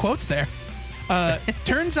shot in quotes there.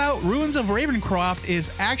 Turns out Ruins of Ravencroft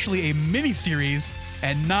is actually a mini-series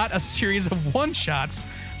and not a series of one-shots.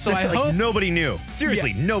 So I hope nobody knew.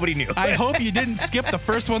 Seriously, nobody knew. I hope you didn't skip the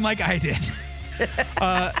first one like I did.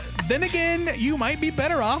 Then again, you might be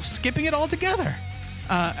better off skipping it altogether.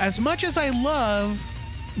 As much as I love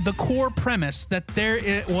the core premise that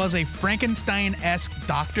it was a Frankenstein-esque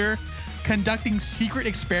doctor conducting secret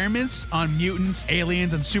experiments on mutants,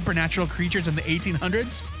 aliens, and supernatural creatures in the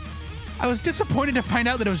 1800s, I was disappointed to find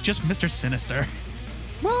out that it was just Mr. Sinister.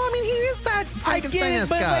 Well, I mean, he is that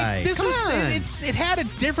Frankenstein-esque guy. Like, it had a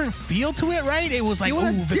different feel to it, right? It was like, you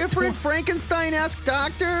want a different Frankenstein-esque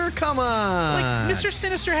doctor? Come on. Like, Mr.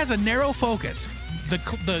 Sinister has a narrow focus. The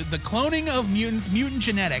cloning of mutant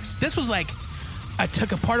genetics. This was like, I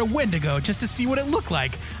took apart a Wendigo just to see what it looked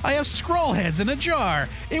like. I have scroll heads in a jar.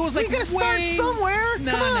 It was like, you gotta start somewhere.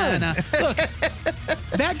 No. Look,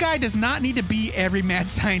 that guy does not need to be every mad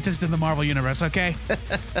scientist in the Marvel Universe, okay?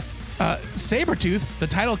 Sabretooth, the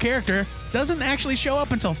title character, doesn't actually show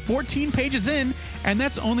up until 14 pages in, and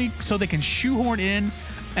that's only so they can shoehorn in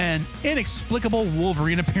an inexplicable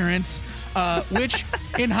Wolverine appearance, which,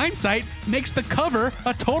 in hindsight, makes the cover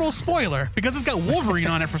a total spoiler because it's got Wolverine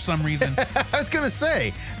on it for some reason. I was gonna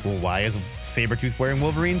say, well, why is Sabretooth wearing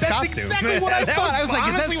Wolverine's costume? That's exactly what I thought. I was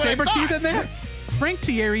like, is that Sabretooth in there? Frank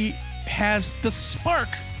Thierry has the spark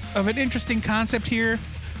of an interesting concept here,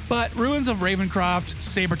 but Ruins of Ravencroft,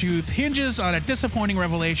 Sabretooth hinges on a disappointing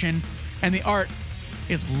revelation, and the art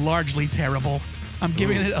is largely terrible. I'm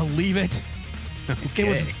giving it a leave it. Okay. It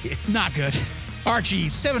was not good. Archie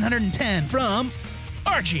 710 from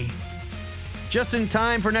Archie. Just in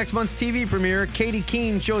time for next month's TV premiere, Katie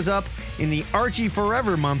Keene shows up in the Archie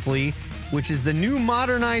Forever Monthly, which is the new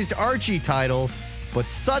modernized Archie title, but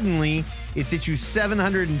suddenly it's issue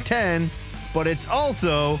 710, but it's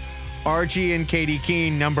also Archie and Katie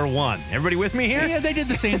Keene #1. Everybody with me here? Yeah, they did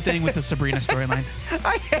the same thing with the Sabrina storyline.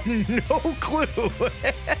 I had no clue.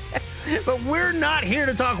 But we're not here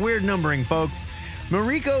to talk weird numbering, folks.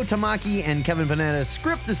 Mariko Tamaki and Kevin Panetta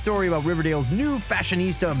script the story about Riverdale's new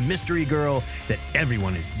fashionista mystery girl that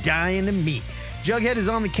everyone is dying to meet. Jughead is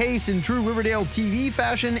on the case in true Riverdale TV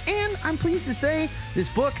fashion, and I'm pleased to say this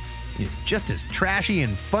book is just as trashy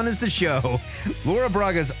and fun as the show. Laura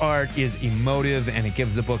Braga's art is emotive, and it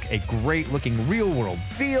gives the book a great-looking real-world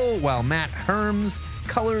feel, while Matt Herm's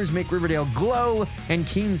colors make Riverdale glow, and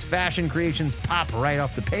Keene's fashion creations pop right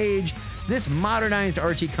off the page. This modernized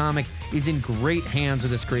Archie comic is in great hands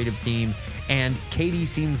with this creative team, and Katie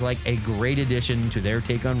seems like a great addition to their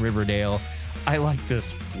take on Riverdale. I like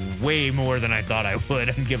this way more than I thought I would.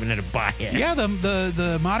 I'm giving it a buy it. Yeah,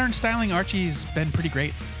 the modern styling Archie's been pretty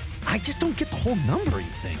great. I just don't get the whole numbering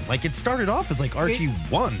thing. Like, it started off as like Archie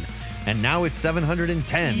 1, and now it's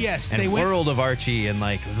 710. Yes, and they went World of Archie, and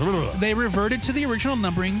like they reverted to the original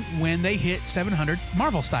numbering when they hit 700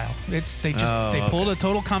 Marvel style. They pulled a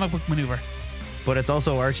total comic book maneuver. But it's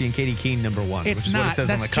also Archie and Katie Keene #1. It's which is not. What it says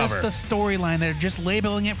That's on the cover. just the storyline. They're just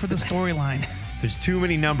labeling it for the storyline. There's too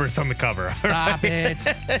many numbers on the cover. Stop it.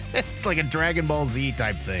 It's like a Dragon Ball Z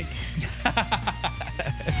type thing.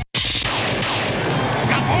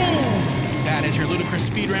 Skaboom! That is your ludicrous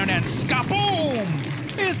speed round, and skaboom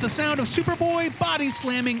is the sound of Superboy body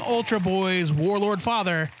slamming Ultra Boy's warlord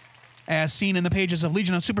father, as seen in the pages of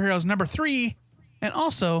Legion of Superheroes #3, and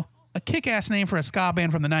also a kick-ass name for a ska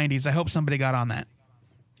band from the 90s. I hope somebody got on that.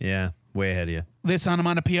 Yeah, way ahead of you. This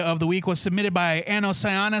onomatopoeia of the week was submitted by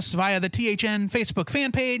Anocyanus via the THN Facebook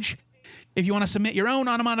fan page. If you want to submit your own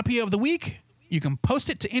onomatopoeia of the week, you can post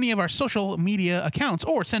it to any of our social media accounts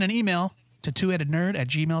or send an email to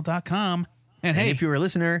twoheadednerd@gmail.com. And hey, if you're a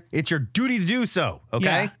listener, it's your duty to do so, okay?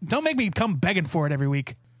 yeah, don't make me come begging for it every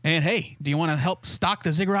week. And hey, do you want to help stock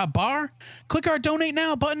the Ziggurat bar? Click our Donate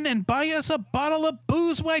Now button and buy us a bottle of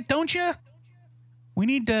booze, why don't you? We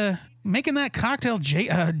need to... Making that cocktail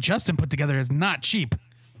Justin put together is not cheap.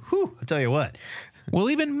 Whew, I'll tell you what. We'll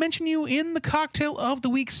even mention you in the Cocktail of the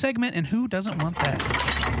Week segment, and who doesn't want that?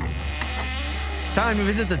 It's time to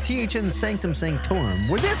visit the THN Sanctum Sanctorum,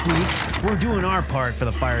 where this week we're doing our part for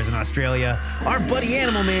the fires in Australia. Our buddy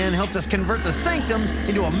Animal Man helped us convert the Sanctum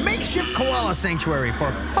into a makeshift koala sanctuary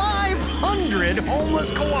for 500 homeless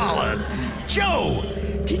koalas. Joe,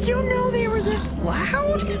 did you know they were this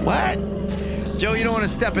loud? What? Joe, you don't want to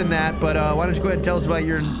step in that, but why don't you go ahead and tell us about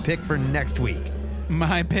your pick for next week?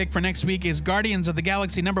 My pick for next week is Guardians of the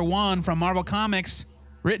Galaxy #1 from Marvel Comics,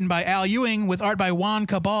 written by Al Ewing with art by Juan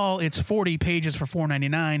Cabal. It's 40 pages for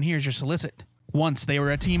 $4.99. Here's your solicit. Once they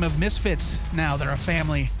were a team of misfits, now they're a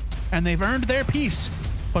family, and they've earned their peace.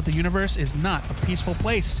 But the universe is not a peaceful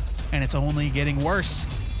place, and it's only getting worse.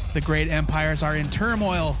 The great empires are in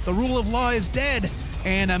turmoil, the rule of law is dead,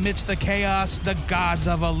 and amidst the chaos, the gods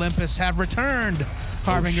of Olympus have returned,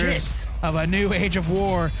 harbingers of a new age of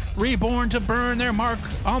war, reborn to burn their mark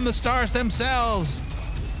on the stars themselves.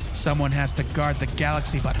 Someone has to guard the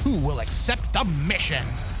galaxy, but who will accept the mission?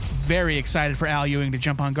 Very excited for Al Ewing to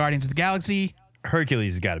jump on Guardians of the Galaxy.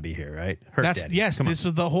 Hercules has got to be here, right? Daddy. Yes. This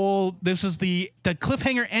is the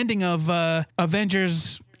cliffhanger ending of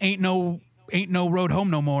Avengers Ain't No Road Home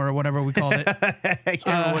No More, or whatever we called it. I can't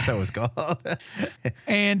remember what that was called.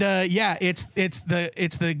 And it's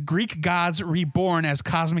the Greek gods reborn as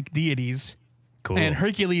cosmic deities. Cool. And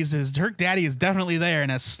Herc Daddy is definitely there in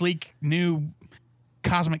a sleek new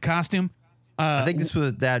cosmic costume. I think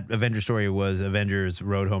that Avengers story was Avengers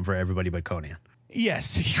Road Home for everybody but Conan.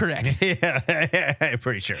 Yes, correct. Yeah, I'm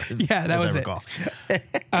pretty sure. Yeah, that was it.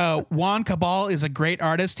 Juan Cabal is a great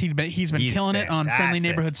artist. He's been killing it on Friendly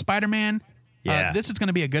Neighborhood Spider-Man. Yeah. This is going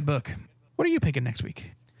to be a good book. What are you picking next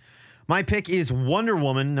week? My pick is Wonder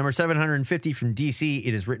Woman, number 750 from DC.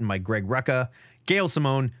 It is written by Greg Rucka, Gail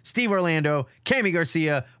Simone, Steve Orlando, Cami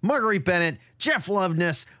Garcia, Marguerite Bennett, Jeff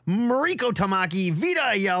Loveness, Mariko Tamaki, Vita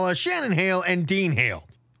Ayala, Shannon Hale, and Dean Hale.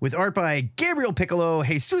 With art by Gabriel Piccolo,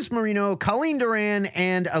 Jesus Marino, Colleen Duran,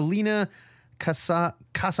 and Alina Casagrande.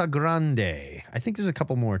 I think there's a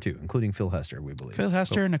couple more, too, including Phil Hester, we believe. Phil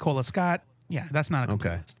Hester, Nicola Scott. Yeah, that's not a complete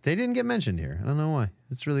list. They didn't get mentioned here. I don't know why.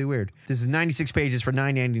 It's really weird. This is 96 pages for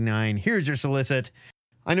 $9.99. Here's your solicit.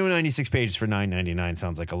 I know 96 pages for $9.99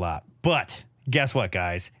 sounds like a lot, but guess what,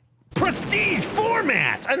 guys? Prestige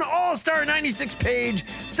format! An all-star 96-page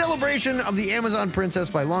celebration of the Amazon Princess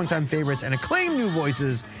by longtime favorites and acclaimed new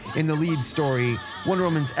voices in the lead story. Wonder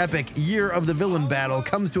Woman's epic Year of the Villain battle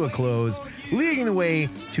comes to a close, leading the way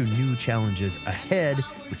to new challenges ahead,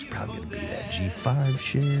 which is probably going to be that G5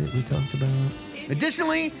 shit we talked about.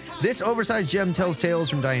 Additionally, this oversized gem tells tales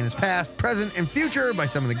from Diana's past, present, and future by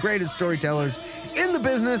some of the greatest storytellers in the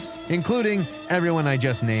business, including everyone I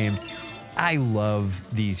just named. I love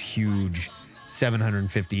these huge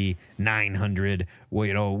 750, 900,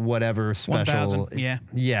 whatever special. 1,000, yeah.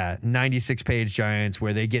 Yeah, 96-page giants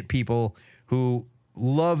where they get people who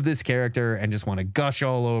love this character and just want to gush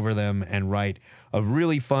all over them and write a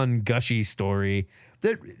really fun, gushy story.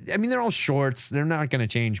 They're all shorts. They're not going to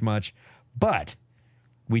change much. But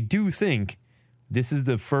we do think this is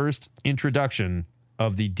the first introduction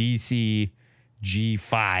of the DC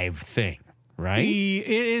G5 thing. Right?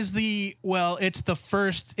 It's the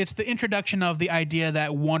introduction of the idea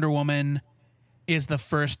that Wonder Woman is the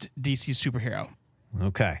first DC superhero.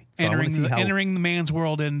 Okay. So entering the man's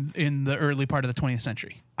world in the early part of the 20th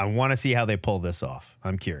century. I want to see how they pull this off.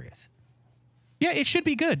 I'm curious. Yeah, it should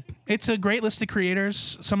be good. It's a great list of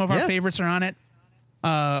creators. Some of our favorites are on it.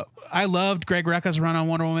 I loved Greg Rucka's run on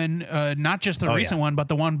Wonder Woman, not just the recent one, but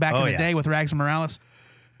the one back in the day with Rags and Morales.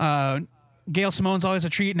 Gail Simone's always a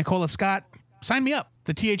treat. Nicola Scott. Sign me up.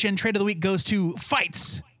 The THN Trade of the Week goes to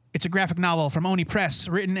Fights. It's a graphic novel from Oni Press,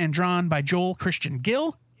 written and drawn by Joel Christian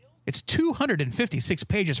Gill. It's 256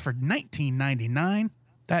 pages for $19.99.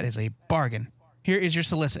 That is a bargain. Here is your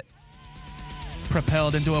solicit.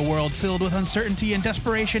 Propelled into a world filled with uncertainty and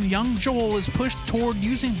desperation, young Joel is pushed toward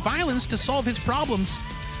using violence to solve his problems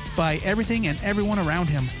by everything and everyone around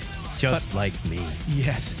him. Just like me.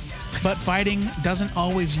 Yes. But fighting doesn't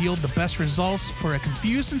always yield the best results for a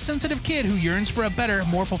confused and sensitive kid who yearns for a better,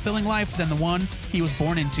 more fulfilling life than the one he was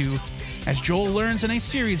born into, as Joel learns in a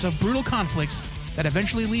series of brutal conflicts that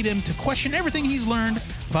eventually lead him to question everything he's learned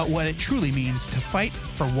about what it truly means to fight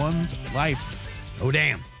for one's life. Oh,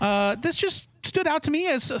 damn. This just stood out to me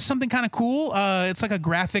as something kind of cool. It's like a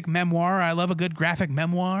graphic memoir. I love a good graphic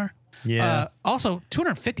memoir. Yeah. Also,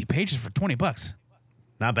 250 pages for $20.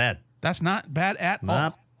 Not bad. That's not bad at all.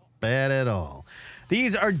 Not bad at all.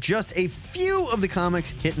 These are just a few of the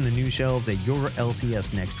comics hitting the news shelves at your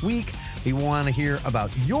LCS next week. We want to hear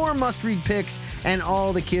about your must-read picks and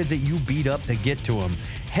all the kids that you beat up to get to them.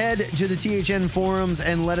 Head to the THN forums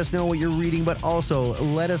and let us know what you're reading, but also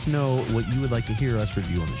let us know what you would like to hear us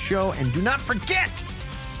review on the show. And do not forget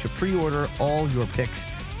to pre-order all your picks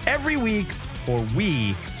every week, or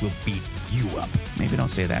we will beat you up. Maybe don't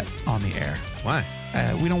say that on the air. Why?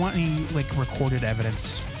 We don't want any recorded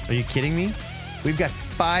evidence. Are you kidding me? We've got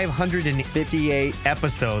 558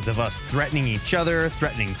 episodes of us threatening each other,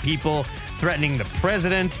 threatening people, threatening the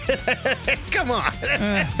president. Come on.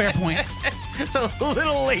 Fair point. It's a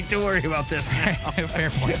little late to worry about this now. Fair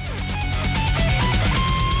point.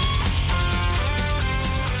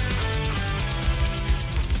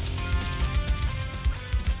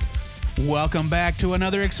 Welcome back to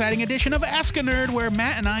another exciting edition of Ask a Nerd, where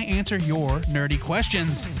Matt and I answer your nerdy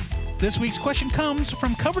questions. This week's question comes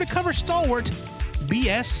from cover-to-cover stalwart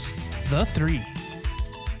BS the 3.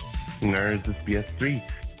 Nerds, it's BS3.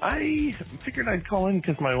 I figured I'd call in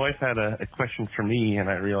because my wife had a question for me, and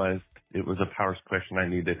I realized it was a powers question I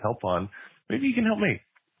needed help on. Maybe you can help me.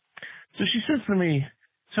 So she says to me,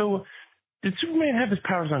 so did Superman have his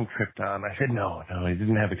powers on Krypton? I said, no, he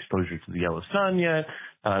didn't have exposure to the yellow sun yet.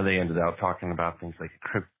 They ended up talking about things like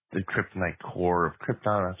the kryptonite core of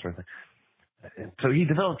Krypton, that sort of thing. And so he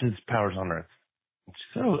developed his powers on Earth. And she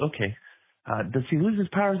said, oh, okay. Does he lose his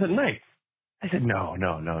powers at night? I said, no.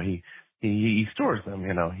 He stores them,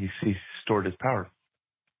 he stored his powers.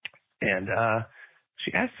 And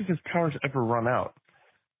she asked if his powers ever run out.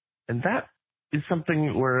 And that is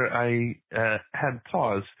something where I had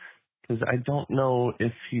pause, because I don't know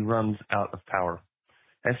if he runs out of power.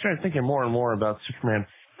 I started thinking more and more about Superman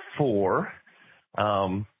 4,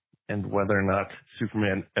 and whether or not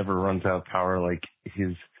Superman ever runs out of power like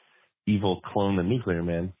his evil clone, the Nuclear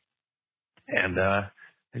Man. And I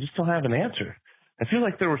just don't have an answer. I feel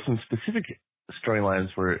like there were some specific storylines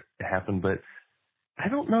where it happened, but I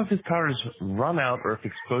don't know if his powers run out or if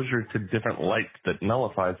exposure to different light that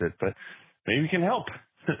nullifies it, but maybe you can help.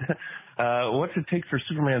 What's it take for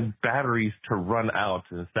Superman's batteries to run out?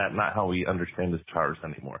 Is that not how we understand his powers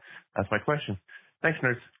anymore? That's my question. Thanks,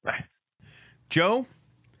 nerds. Bye. Joe,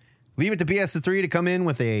 leave it to BS3 to come in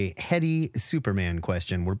with a heady Superman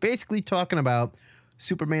question. We're basically talking about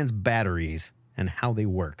Superman's batteries and how they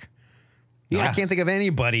work. Yeah. I can't think of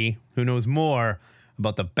anybody who knows more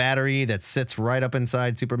about the battery that sits right up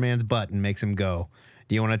inside Superman's butt and makes him go.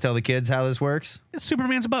 Do you want to tell the kids how this works? It's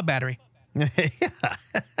Superman's butt battery.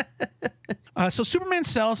 So Superman's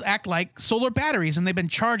cells act like solar batteries, and they've been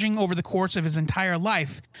charging over the course of his entire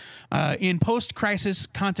life. In post-crisis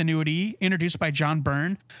continuity, introduced by John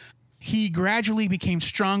Byrne, he gradually became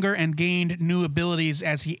stronger and gained new abilities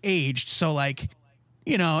as he aged. So,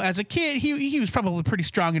 as a kid, he was probably pretty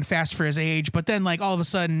strong and fast for his age, but then, all of a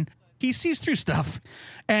sudden, he sees through stuff.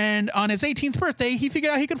 And on his 18th birthday, he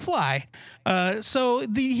figured out he could fly. So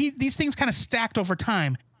these things kind of stacked over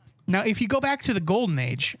time. Now, if you go back to the Golden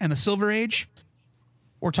Age and the Silver Age,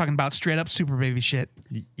 we're talking about straight up super baby shit.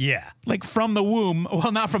 Yeah. From the womb.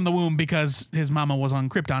 Well, not from the womb because his mama was on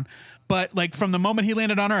Krypton, but from the moment he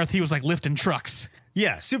landed on Earth, he was lifting trucks.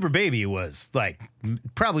 Yeah. Super baby was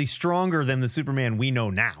probably stronger than the Superman we know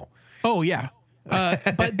now. Oh, yeah.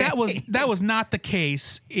 But that was not the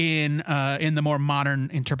case in the more modern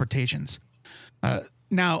interpretations.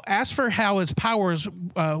 Now, as for how his powers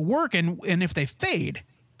work and if they fade,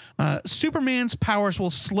 Superman's powers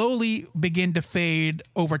will slowly begin to fade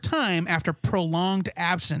over time after prolonged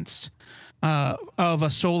absence of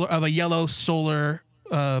a yellow solar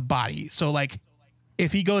body. So,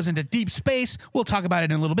 if he goes into deep space, we'll talk about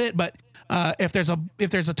it in a little bit. But if there's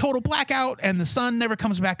a total blackout and the sun never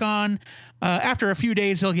comes back on, after a few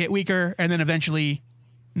days he'll get weaker, and then eventually,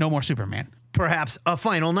 no more Superman. Perhaps a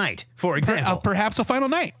final night, for example. Perhaps a final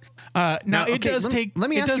night. Let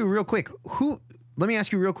me ask you real quick.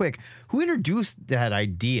 Who introduced that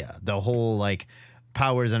idea? The whole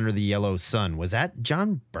powers under the yellow sun. Was that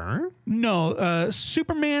John Byrne? No,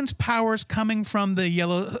 Superman's powers coming from the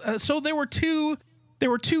yellow. So there were two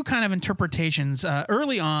kind of interpretations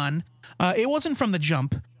early on. It wasn't from the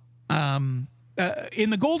jump. In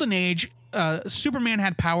the Golden Age, Superman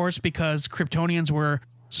had powers because Kryptonians were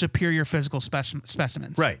superior physical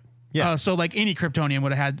specimens. Right. Yeah. So any Kryptonian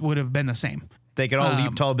would have been the same. They could all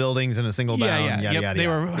leap tall buildings in a single bound. They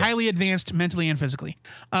were highly advanced mentally and physically.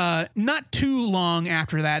 Not too long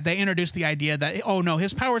after that, they introduced the idea that,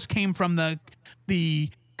 his powers came from the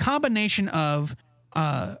combination of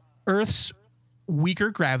Earth's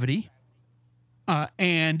weaker gravity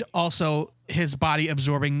and also his body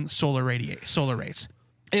absorbing solar rays.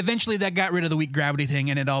 Eventually, that got rid of the weak gravity thing,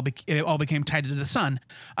 and it all became tied to the sun.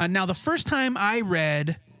 Now, the first time I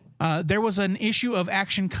read... there was an issue of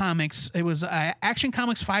Action Comics. It was Action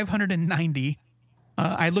Comics 590.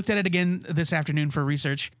 I looked at it again this afternoon for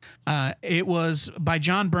research. It was by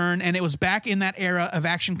John Byrne, and it was back in that era of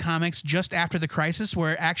Action Comics just after the Crisis,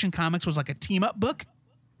 where Action Comics was like a team-up book.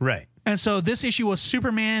 Right. And so this issue was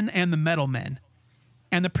Superman and the Metal Men.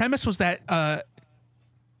 And the premise was that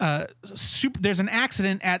there's an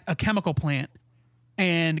accident at a chemical plant,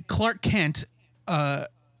 and Clark Kent...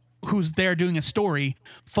 who's there doing a story,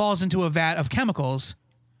 falls into a vat of chemicals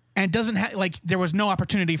and doesn't there was no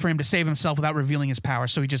opportunity for him to save himself without revealing his power.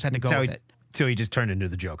 So he just had to go with it. So he just turned into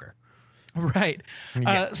the Joker. Right.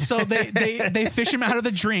 Yeah. So they fish him out of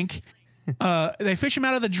the drink.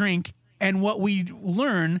 And what we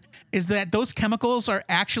learn is that those chemicals are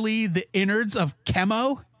actually the innards of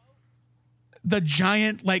Chemo, the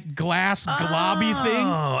giant glass globby thing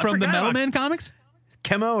from the Metal Man comics.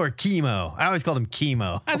 Chemo or chemo? I always called him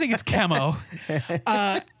chemo. I think it's Chemo.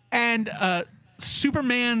 And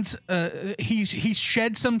Superman's he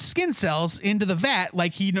shed some skin cells into the vat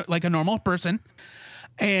like a normal person,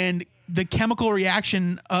 and the chemical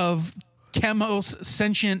reaction of Chemo's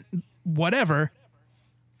sentient whatever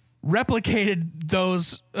replicated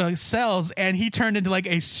those cells, and he turned into like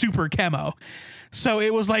a super Chemo. So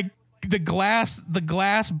it was like the glass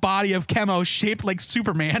body of Chemo shaped like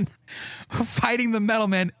Superman fighting the Metal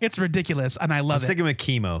Men. It's ridiculous, and I love it. I was thinking of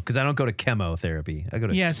chemo because I don't go to chemotherapy. I go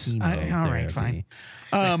to chemotherapy. All right, fine.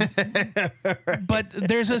 But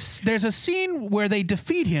there's a scene where they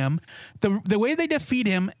defeat him. The way they defeat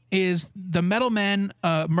him is the Metal Men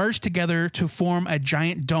merge together to form a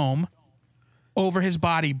giant dome over his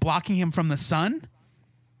body, blocking him from the sun.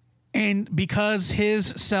 And because his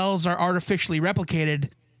cells are artificially replicated,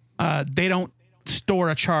 they don't store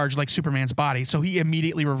a charge like Superman's body, so he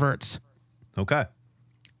immediately reverts. Okay.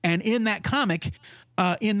 And in that comic,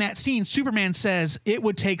 in that scene, Superman says it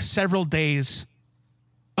would take several days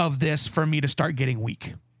of this for me to start getting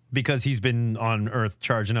weak. Because he's been on Earth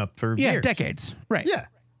charging up for years. Decades. Right. Yeah.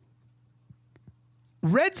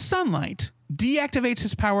 Red sunlight deactivates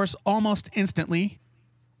his powers almost instantly,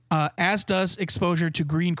 as does exposure to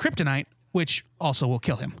green kryptonite, which also will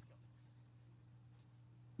kill him.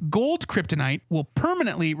 Gold kryptonite will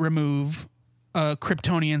permanently remove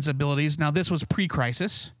Kryptonian's abilities. Now, this was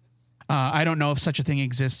pre-Crisis. I don't know if such a thing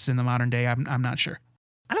exists in the modern day. I'm not sure.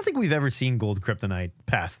 I don't think we've ever seen gold kryptonite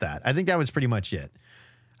past that. I think that was pretty much it.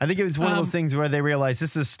 I think it was one of those things where they realized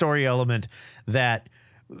this is a story element that,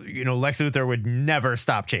 you know, Lex Luthor would never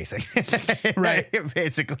stop chasing. Right.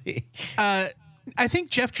 Basically. I think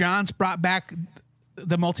Jeff Johns brought back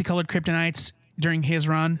the multicolored kryptonites during his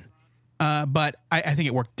run, but I think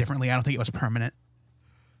it worked differently. I don't think it was permanent.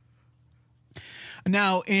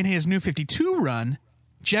 Now, in his New 52 run,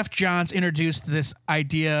 Jeff Johns introduced this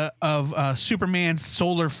idea of Superman's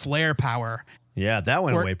solar flare power. Yeah, that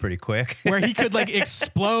went away pretty quick. Where he could like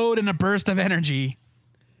explode in a burst of energy,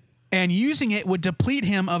 and using it would deplete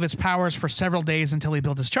him of his powers for several days until he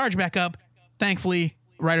built his charge back up. Thankfully,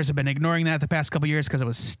 writers have been ignoring that the past couple years because it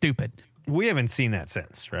was stupid. We haven't seen that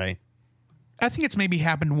since, right? I think it's maybe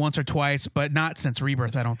happened once or twice, but not since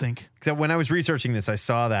Rebirth, I don't think. So when I was researching this, I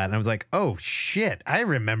saw that and I was like, oh shit, I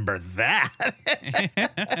remember that.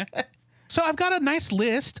 So I've got a nice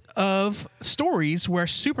list of stories where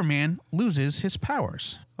Superman loses his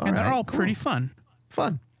powers. They're all pretty fun.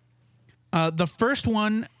 Fun. The first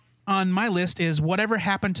one on my list is Whatever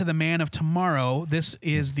Happened to the Man of Tomorrow. This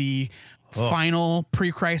is the final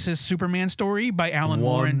pre-Crisis Superman story by Alan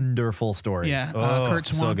Moore. Wonderful story. Yeah, Kurt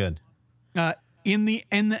Swan. So good. In the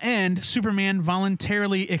end, Superman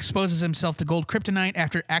voluntarily exposes himself to gold kryptonite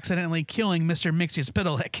after accidentally killing Mr.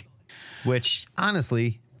 Mxyzptlk. Which,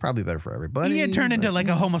 honestly, probably better for everybody. He had turned into like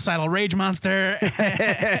a homicidal rage monster,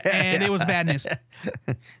 and it was bad news.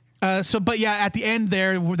 But yeah, at the end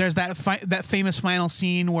there's that famous final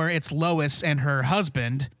scene where it's Lois and her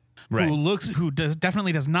husband, right, who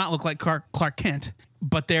definitely does not look like Clark Kent,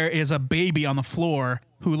 but there is a baby on the floor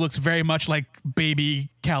who looks very much like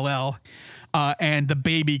baby Kal-El, and the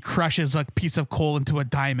baby crushes a piece of coal into a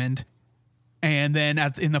diamond, and then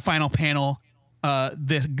in the final panel,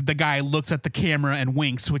 the guy looks at the camera and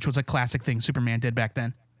winks, which was a classic thing Superman did back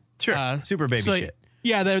then. Sure, super baby shit.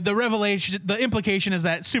 Yeah, the revelation, the implication is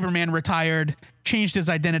that Superman retired, changed his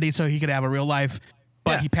identity so he could have a real life,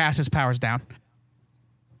 but he passed his powers down.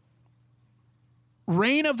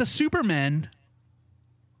 Reign of the Supermen,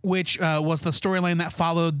 which was the storyline that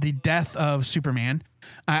followed the death of Superman.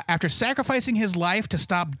 After sacrificing his life to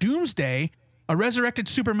stop Doomsday, a resurrected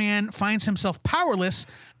Superman finds himself powerless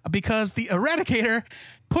because the Eradicator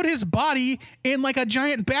put his body in like a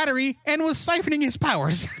giant battery and was siphoning his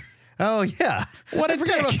powers. Oh, yeah. What I a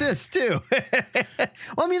forgot dick. about this, too.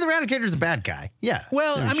 Well, I mean, the Eradicator's a bad guy. Yeah.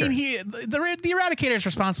 Well, I'm I sure. mean, the Eradicator is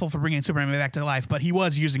responsible for bringing Superman back to life, but he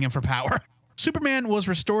was using him for power. Superman was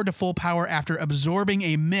restored to full power after absorbing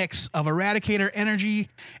a mix of Eradicator energy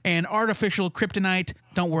and artificial kryptonite.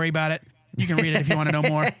 Don't worry about it. You can read it if you want to know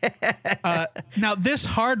more. Now, this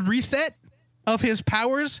hard reset of his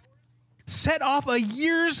powers set off a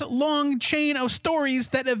years-long chain of stories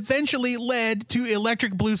that eventually led to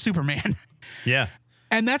Electric Blue Superman. Yeah.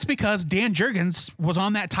 And that's because Dan Jurgens was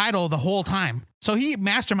on that title the whole time. So he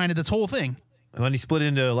masterminded this whole thing. And then he split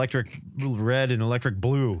into Electric Red and Electric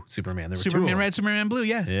Blue Superman. There were Superman two. Red, Superman Blue,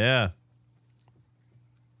 yeah. Yeah.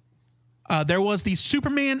 There was the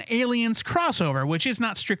Superman Aliens crossover, which is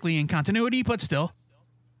not strictly in continuity, but still.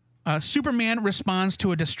 Superman responds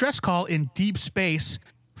to a distress call in deep space,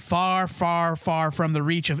 far, far, far from the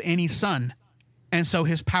reach of any sun. And so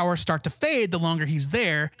his powers start to fade the longer he's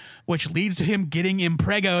there, which leads to him getting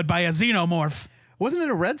impregoed by a xenomorph. Wasn't it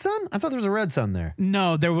a red sun? I thought there was a red sun there.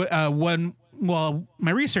 No, there was Well,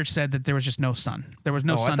 my research said that there was just no sun. There was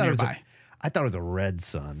no sun nearby. I thought it was a red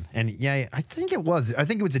sun. And yeah, I think it was. I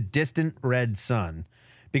think it was a distant red sun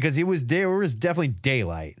because there was definitely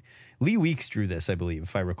daylight. Lee Weeks drew this, I believe,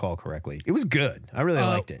 if I recall correctly. It was good. I really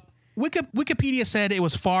liked it. Wikipedia said it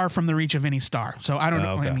was far from the reach of any star. So I don't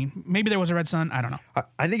know. Okay. I mean, maybe there was a red sun. I don't know.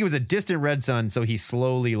 I think it was a distant red sun, so he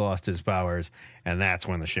slowly lost his powers, and that's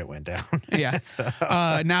when the shit went down. Yeah.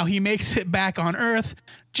 Now he makes it back on Earth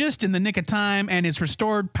just in the nick of time, and his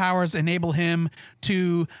restored powers enable him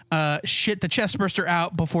to shit the chestburster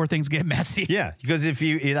out before things get messy. Yeah, because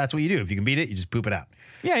that's what you do. If you can beat it, you just poop it out.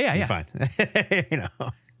 Yeah. You're fine.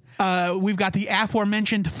 We've got the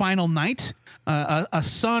aforementioned Final Night, a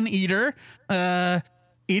sun eater.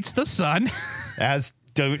 Eats the sun. As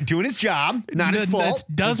doing his job, not his fault.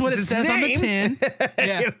 Does what it says on the tin.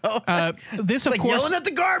 Yeah. This, of course, yelling at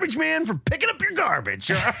the garbage man for picking up your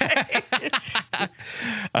garbage. All right?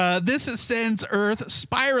 This sends Earth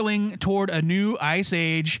spiraling toward a new ice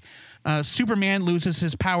age. Superman loses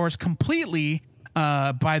his powers completely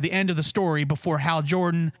by the end of the story before Hal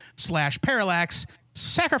Jordan / Parallax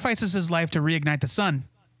sacrifices his life to reignite the sun.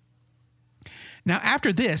 Now,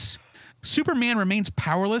 after this, Superman remains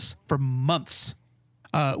powerless for months,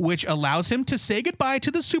 which allows him to say goodbye to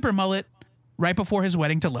the super mullet right before his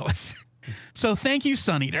wedding to Lois. So thank you,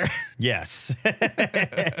 Sun Eater. Yes.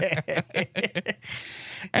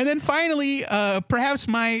 And then finally, perhaps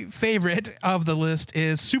my favorite of the list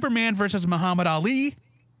is Superman versus Muhammad Ali.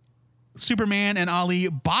 Superman and Ali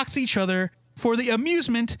box each other for the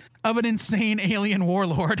amusement of an insane alien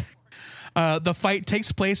warlord. The fight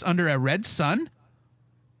takes place under a red sun,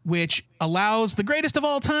 which allows the greatest of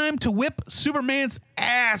all time to whip Superman's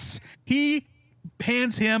ass. He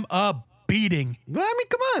hands him a beating. Well, I mean,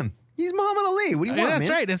 come on. He's Muhammad Ali. What do you want, That's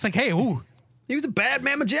man? right. It's like, hey, ooh. He was a bad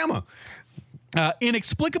mamma jamma.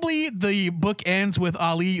 Inexplicably, the book ends with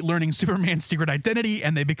Ali learning Superman's secret identity,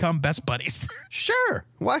 and they become best buddies. Sure.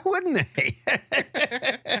 Why wouldn't they?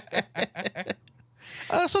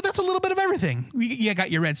 So that's a little bit of everything. You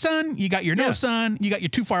got your red sun, you got your no sun, you got your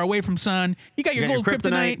too far away from sun, you got your gold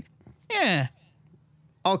kryptonite. Yeah.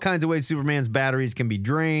 All kinds of ways Superman's batteries can be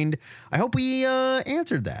drained. I hope we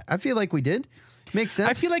answered that. I feel like we did. Makes sense.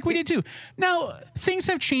 I feel like we did too. Now, things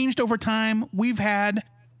have changed over time. We've had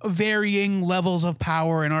varying levels of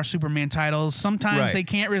power in our Superman titles. Sometimes they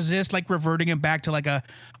can't resist, like reverting him back to like a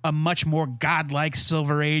much more godlike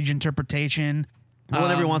Silver Age interpretation. Well,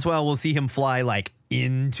 and every once in a while, we'll see him fly like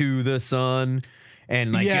into the sun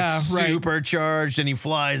and like get supercharged, and he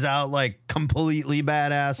flies out like completely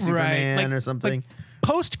badass Superman like, or something. Like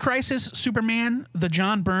post-Crisis Superman, the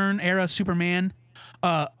John Byrne era Superman,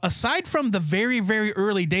 aside from the very, very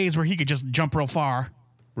early days where he could just jump real far,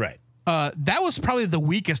 right? That was probably the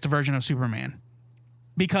weakest version of Superman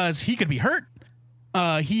because he could be hurt.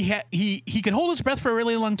 He could hold his breath for a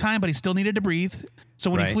really long time, but he still needed to breathe. So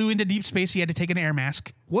when he flew into deep space, he had to take an air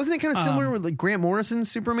mask. Wasn't it kind of similar with like Grant Morrison's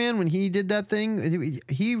Superman when he did that thing?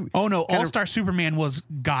 All-Star Superman was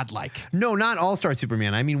godlike. No, not All-Star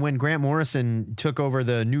Superman. I mean, when Grant Morrison took over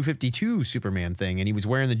the New 52 Superman thing and he was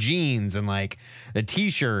wearing the jeans and like the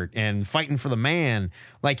t-shirt and fighting for the man,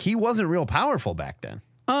 like he wasn't real powerful back then.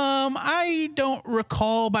 I don't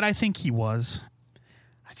recall, but I think he was.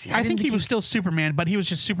 I think he was still Superman, but he was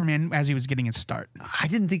just Superman as he was getting his start. I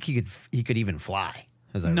didn't think he could even fly.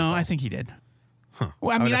 I think he did. Huh.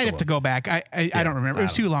 Well, I mean, I'd have to go back. I don't remember. It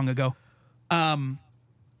was too long ago.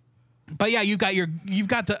 But yeah, you've got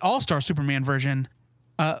the All-Star Superman version,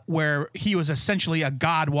 where he was essentially a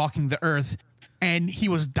god walking the earth, and he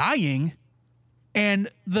was dying, and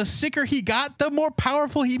the sicker he got, the more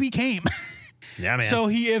powerful he became. Yeah, man. So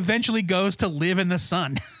he eventually goes to live in the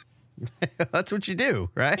sun. That's what you do,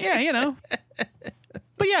 right? Yeah, you know.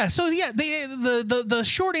 But yeah, so yeah, the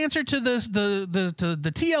short answer to this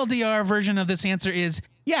the TLDR version of this answer is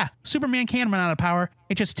yeah, Superman can run out of power.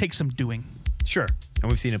 It just takes some doing. Sure. And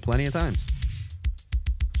we've seen it plenty of times.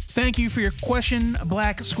 Thank you for your question,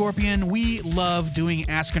 Black Scorpion. We love doing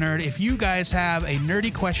Ask a Nerd. If you guys have a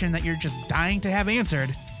nerdy question that you're just dying to have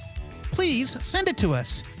answered, please send it to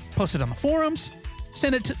us. Post it on the forums.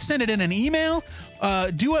 Send it in an email.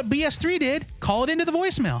 Do what BS3 did. Call it into the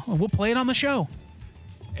voicemail, and we'll play it on the show.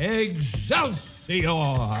 Excelsior!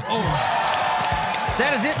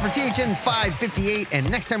 That is it for THN 558. And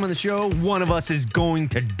next time on the show, one of us is going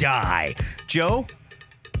to die. Joe,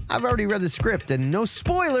 I've already read the script, and no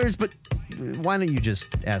spoilers, but why don't you just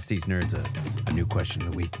ask these nerds a new question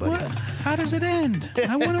of the week, buddy? What? How does it end?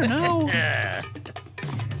 I want to know.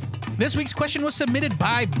 This week's question was submitted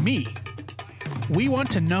by me. We want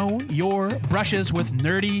to know your brushes with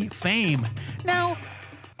nerdy fame. Now,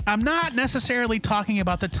 I'm not necessarily talking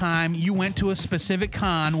about the time you went to a specific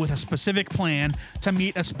con with a specific plan to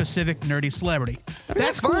meet a specific nerdy celebrity.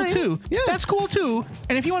 That's cool fine. too. Yeah. That's cool too.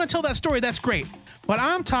 And if you want to tell that story, that's great. But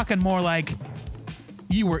I'm talking more like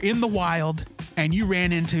you were in the wild and you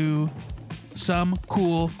ran into some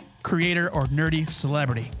cool creator or nerdy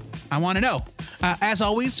celebrity. I want to know. As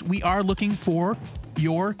always, we are looking for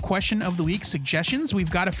your question of the week suggestions. We've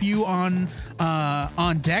got a few on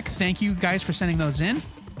deck. Thank you guys for sending those in.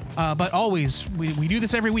 But always, we do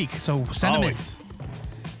this every week, so send them in.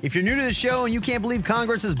 If you're new to the show and you can't believe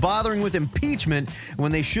Congress is bothering with impeachment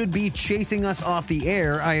when they should be chasing us off the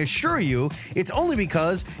air, I assure you it's only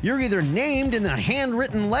because you're either named in the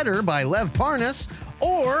handwritten letter by Lev Parnas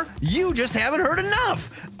or you just haven't heard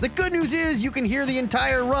enough. The good news is you can hear the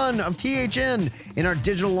entire run of THN in our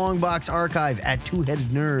digital longbox archive at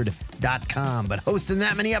twoheadednerd.com. But hosting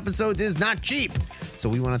that many episodes is not cheap. So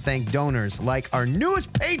we want to thank donors like our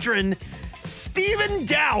newest patron, Stephen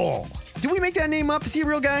Dowell. Did we make that name up? Is he a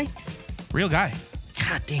real guy? Real guy.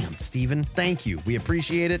 God damn, Stephen. Thank you. We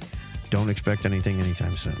appreciate it. Don't expect anything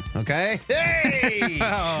anytime soon. Okay? Hey!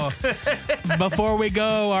 Before we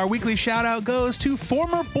go, our weekly shout out goes to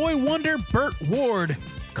former Boy Wonder Burt Ward,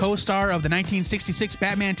 co-star of the 1966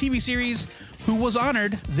 Batman TV series, who was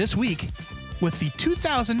honored this week with the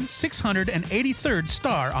 2,683rd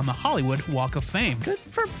star on the Hollywood Walk of Fame. Good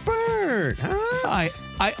for Burt, huh?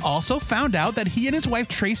 I also found out that he and his wife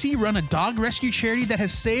Tracy run a dog rescue charity that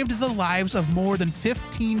has saved the lives of more than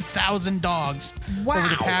 15,000 dogs over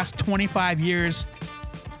the past 25 years.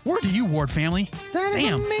 Word to you, Ward family. That is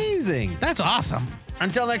Damn. amazing. That's awesome.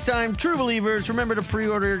 Until next time, true believers, remember to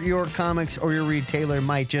pre-order your comics or your retailer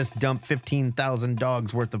might just dump 15,000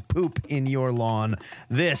 dogs worth of poop in your lawn.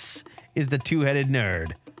 This is the Two-Headed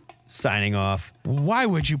Nerd, signing off. Why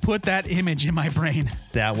would you put that image in my brain?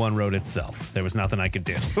 That one wrote itself. There was nothing I could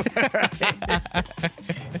do.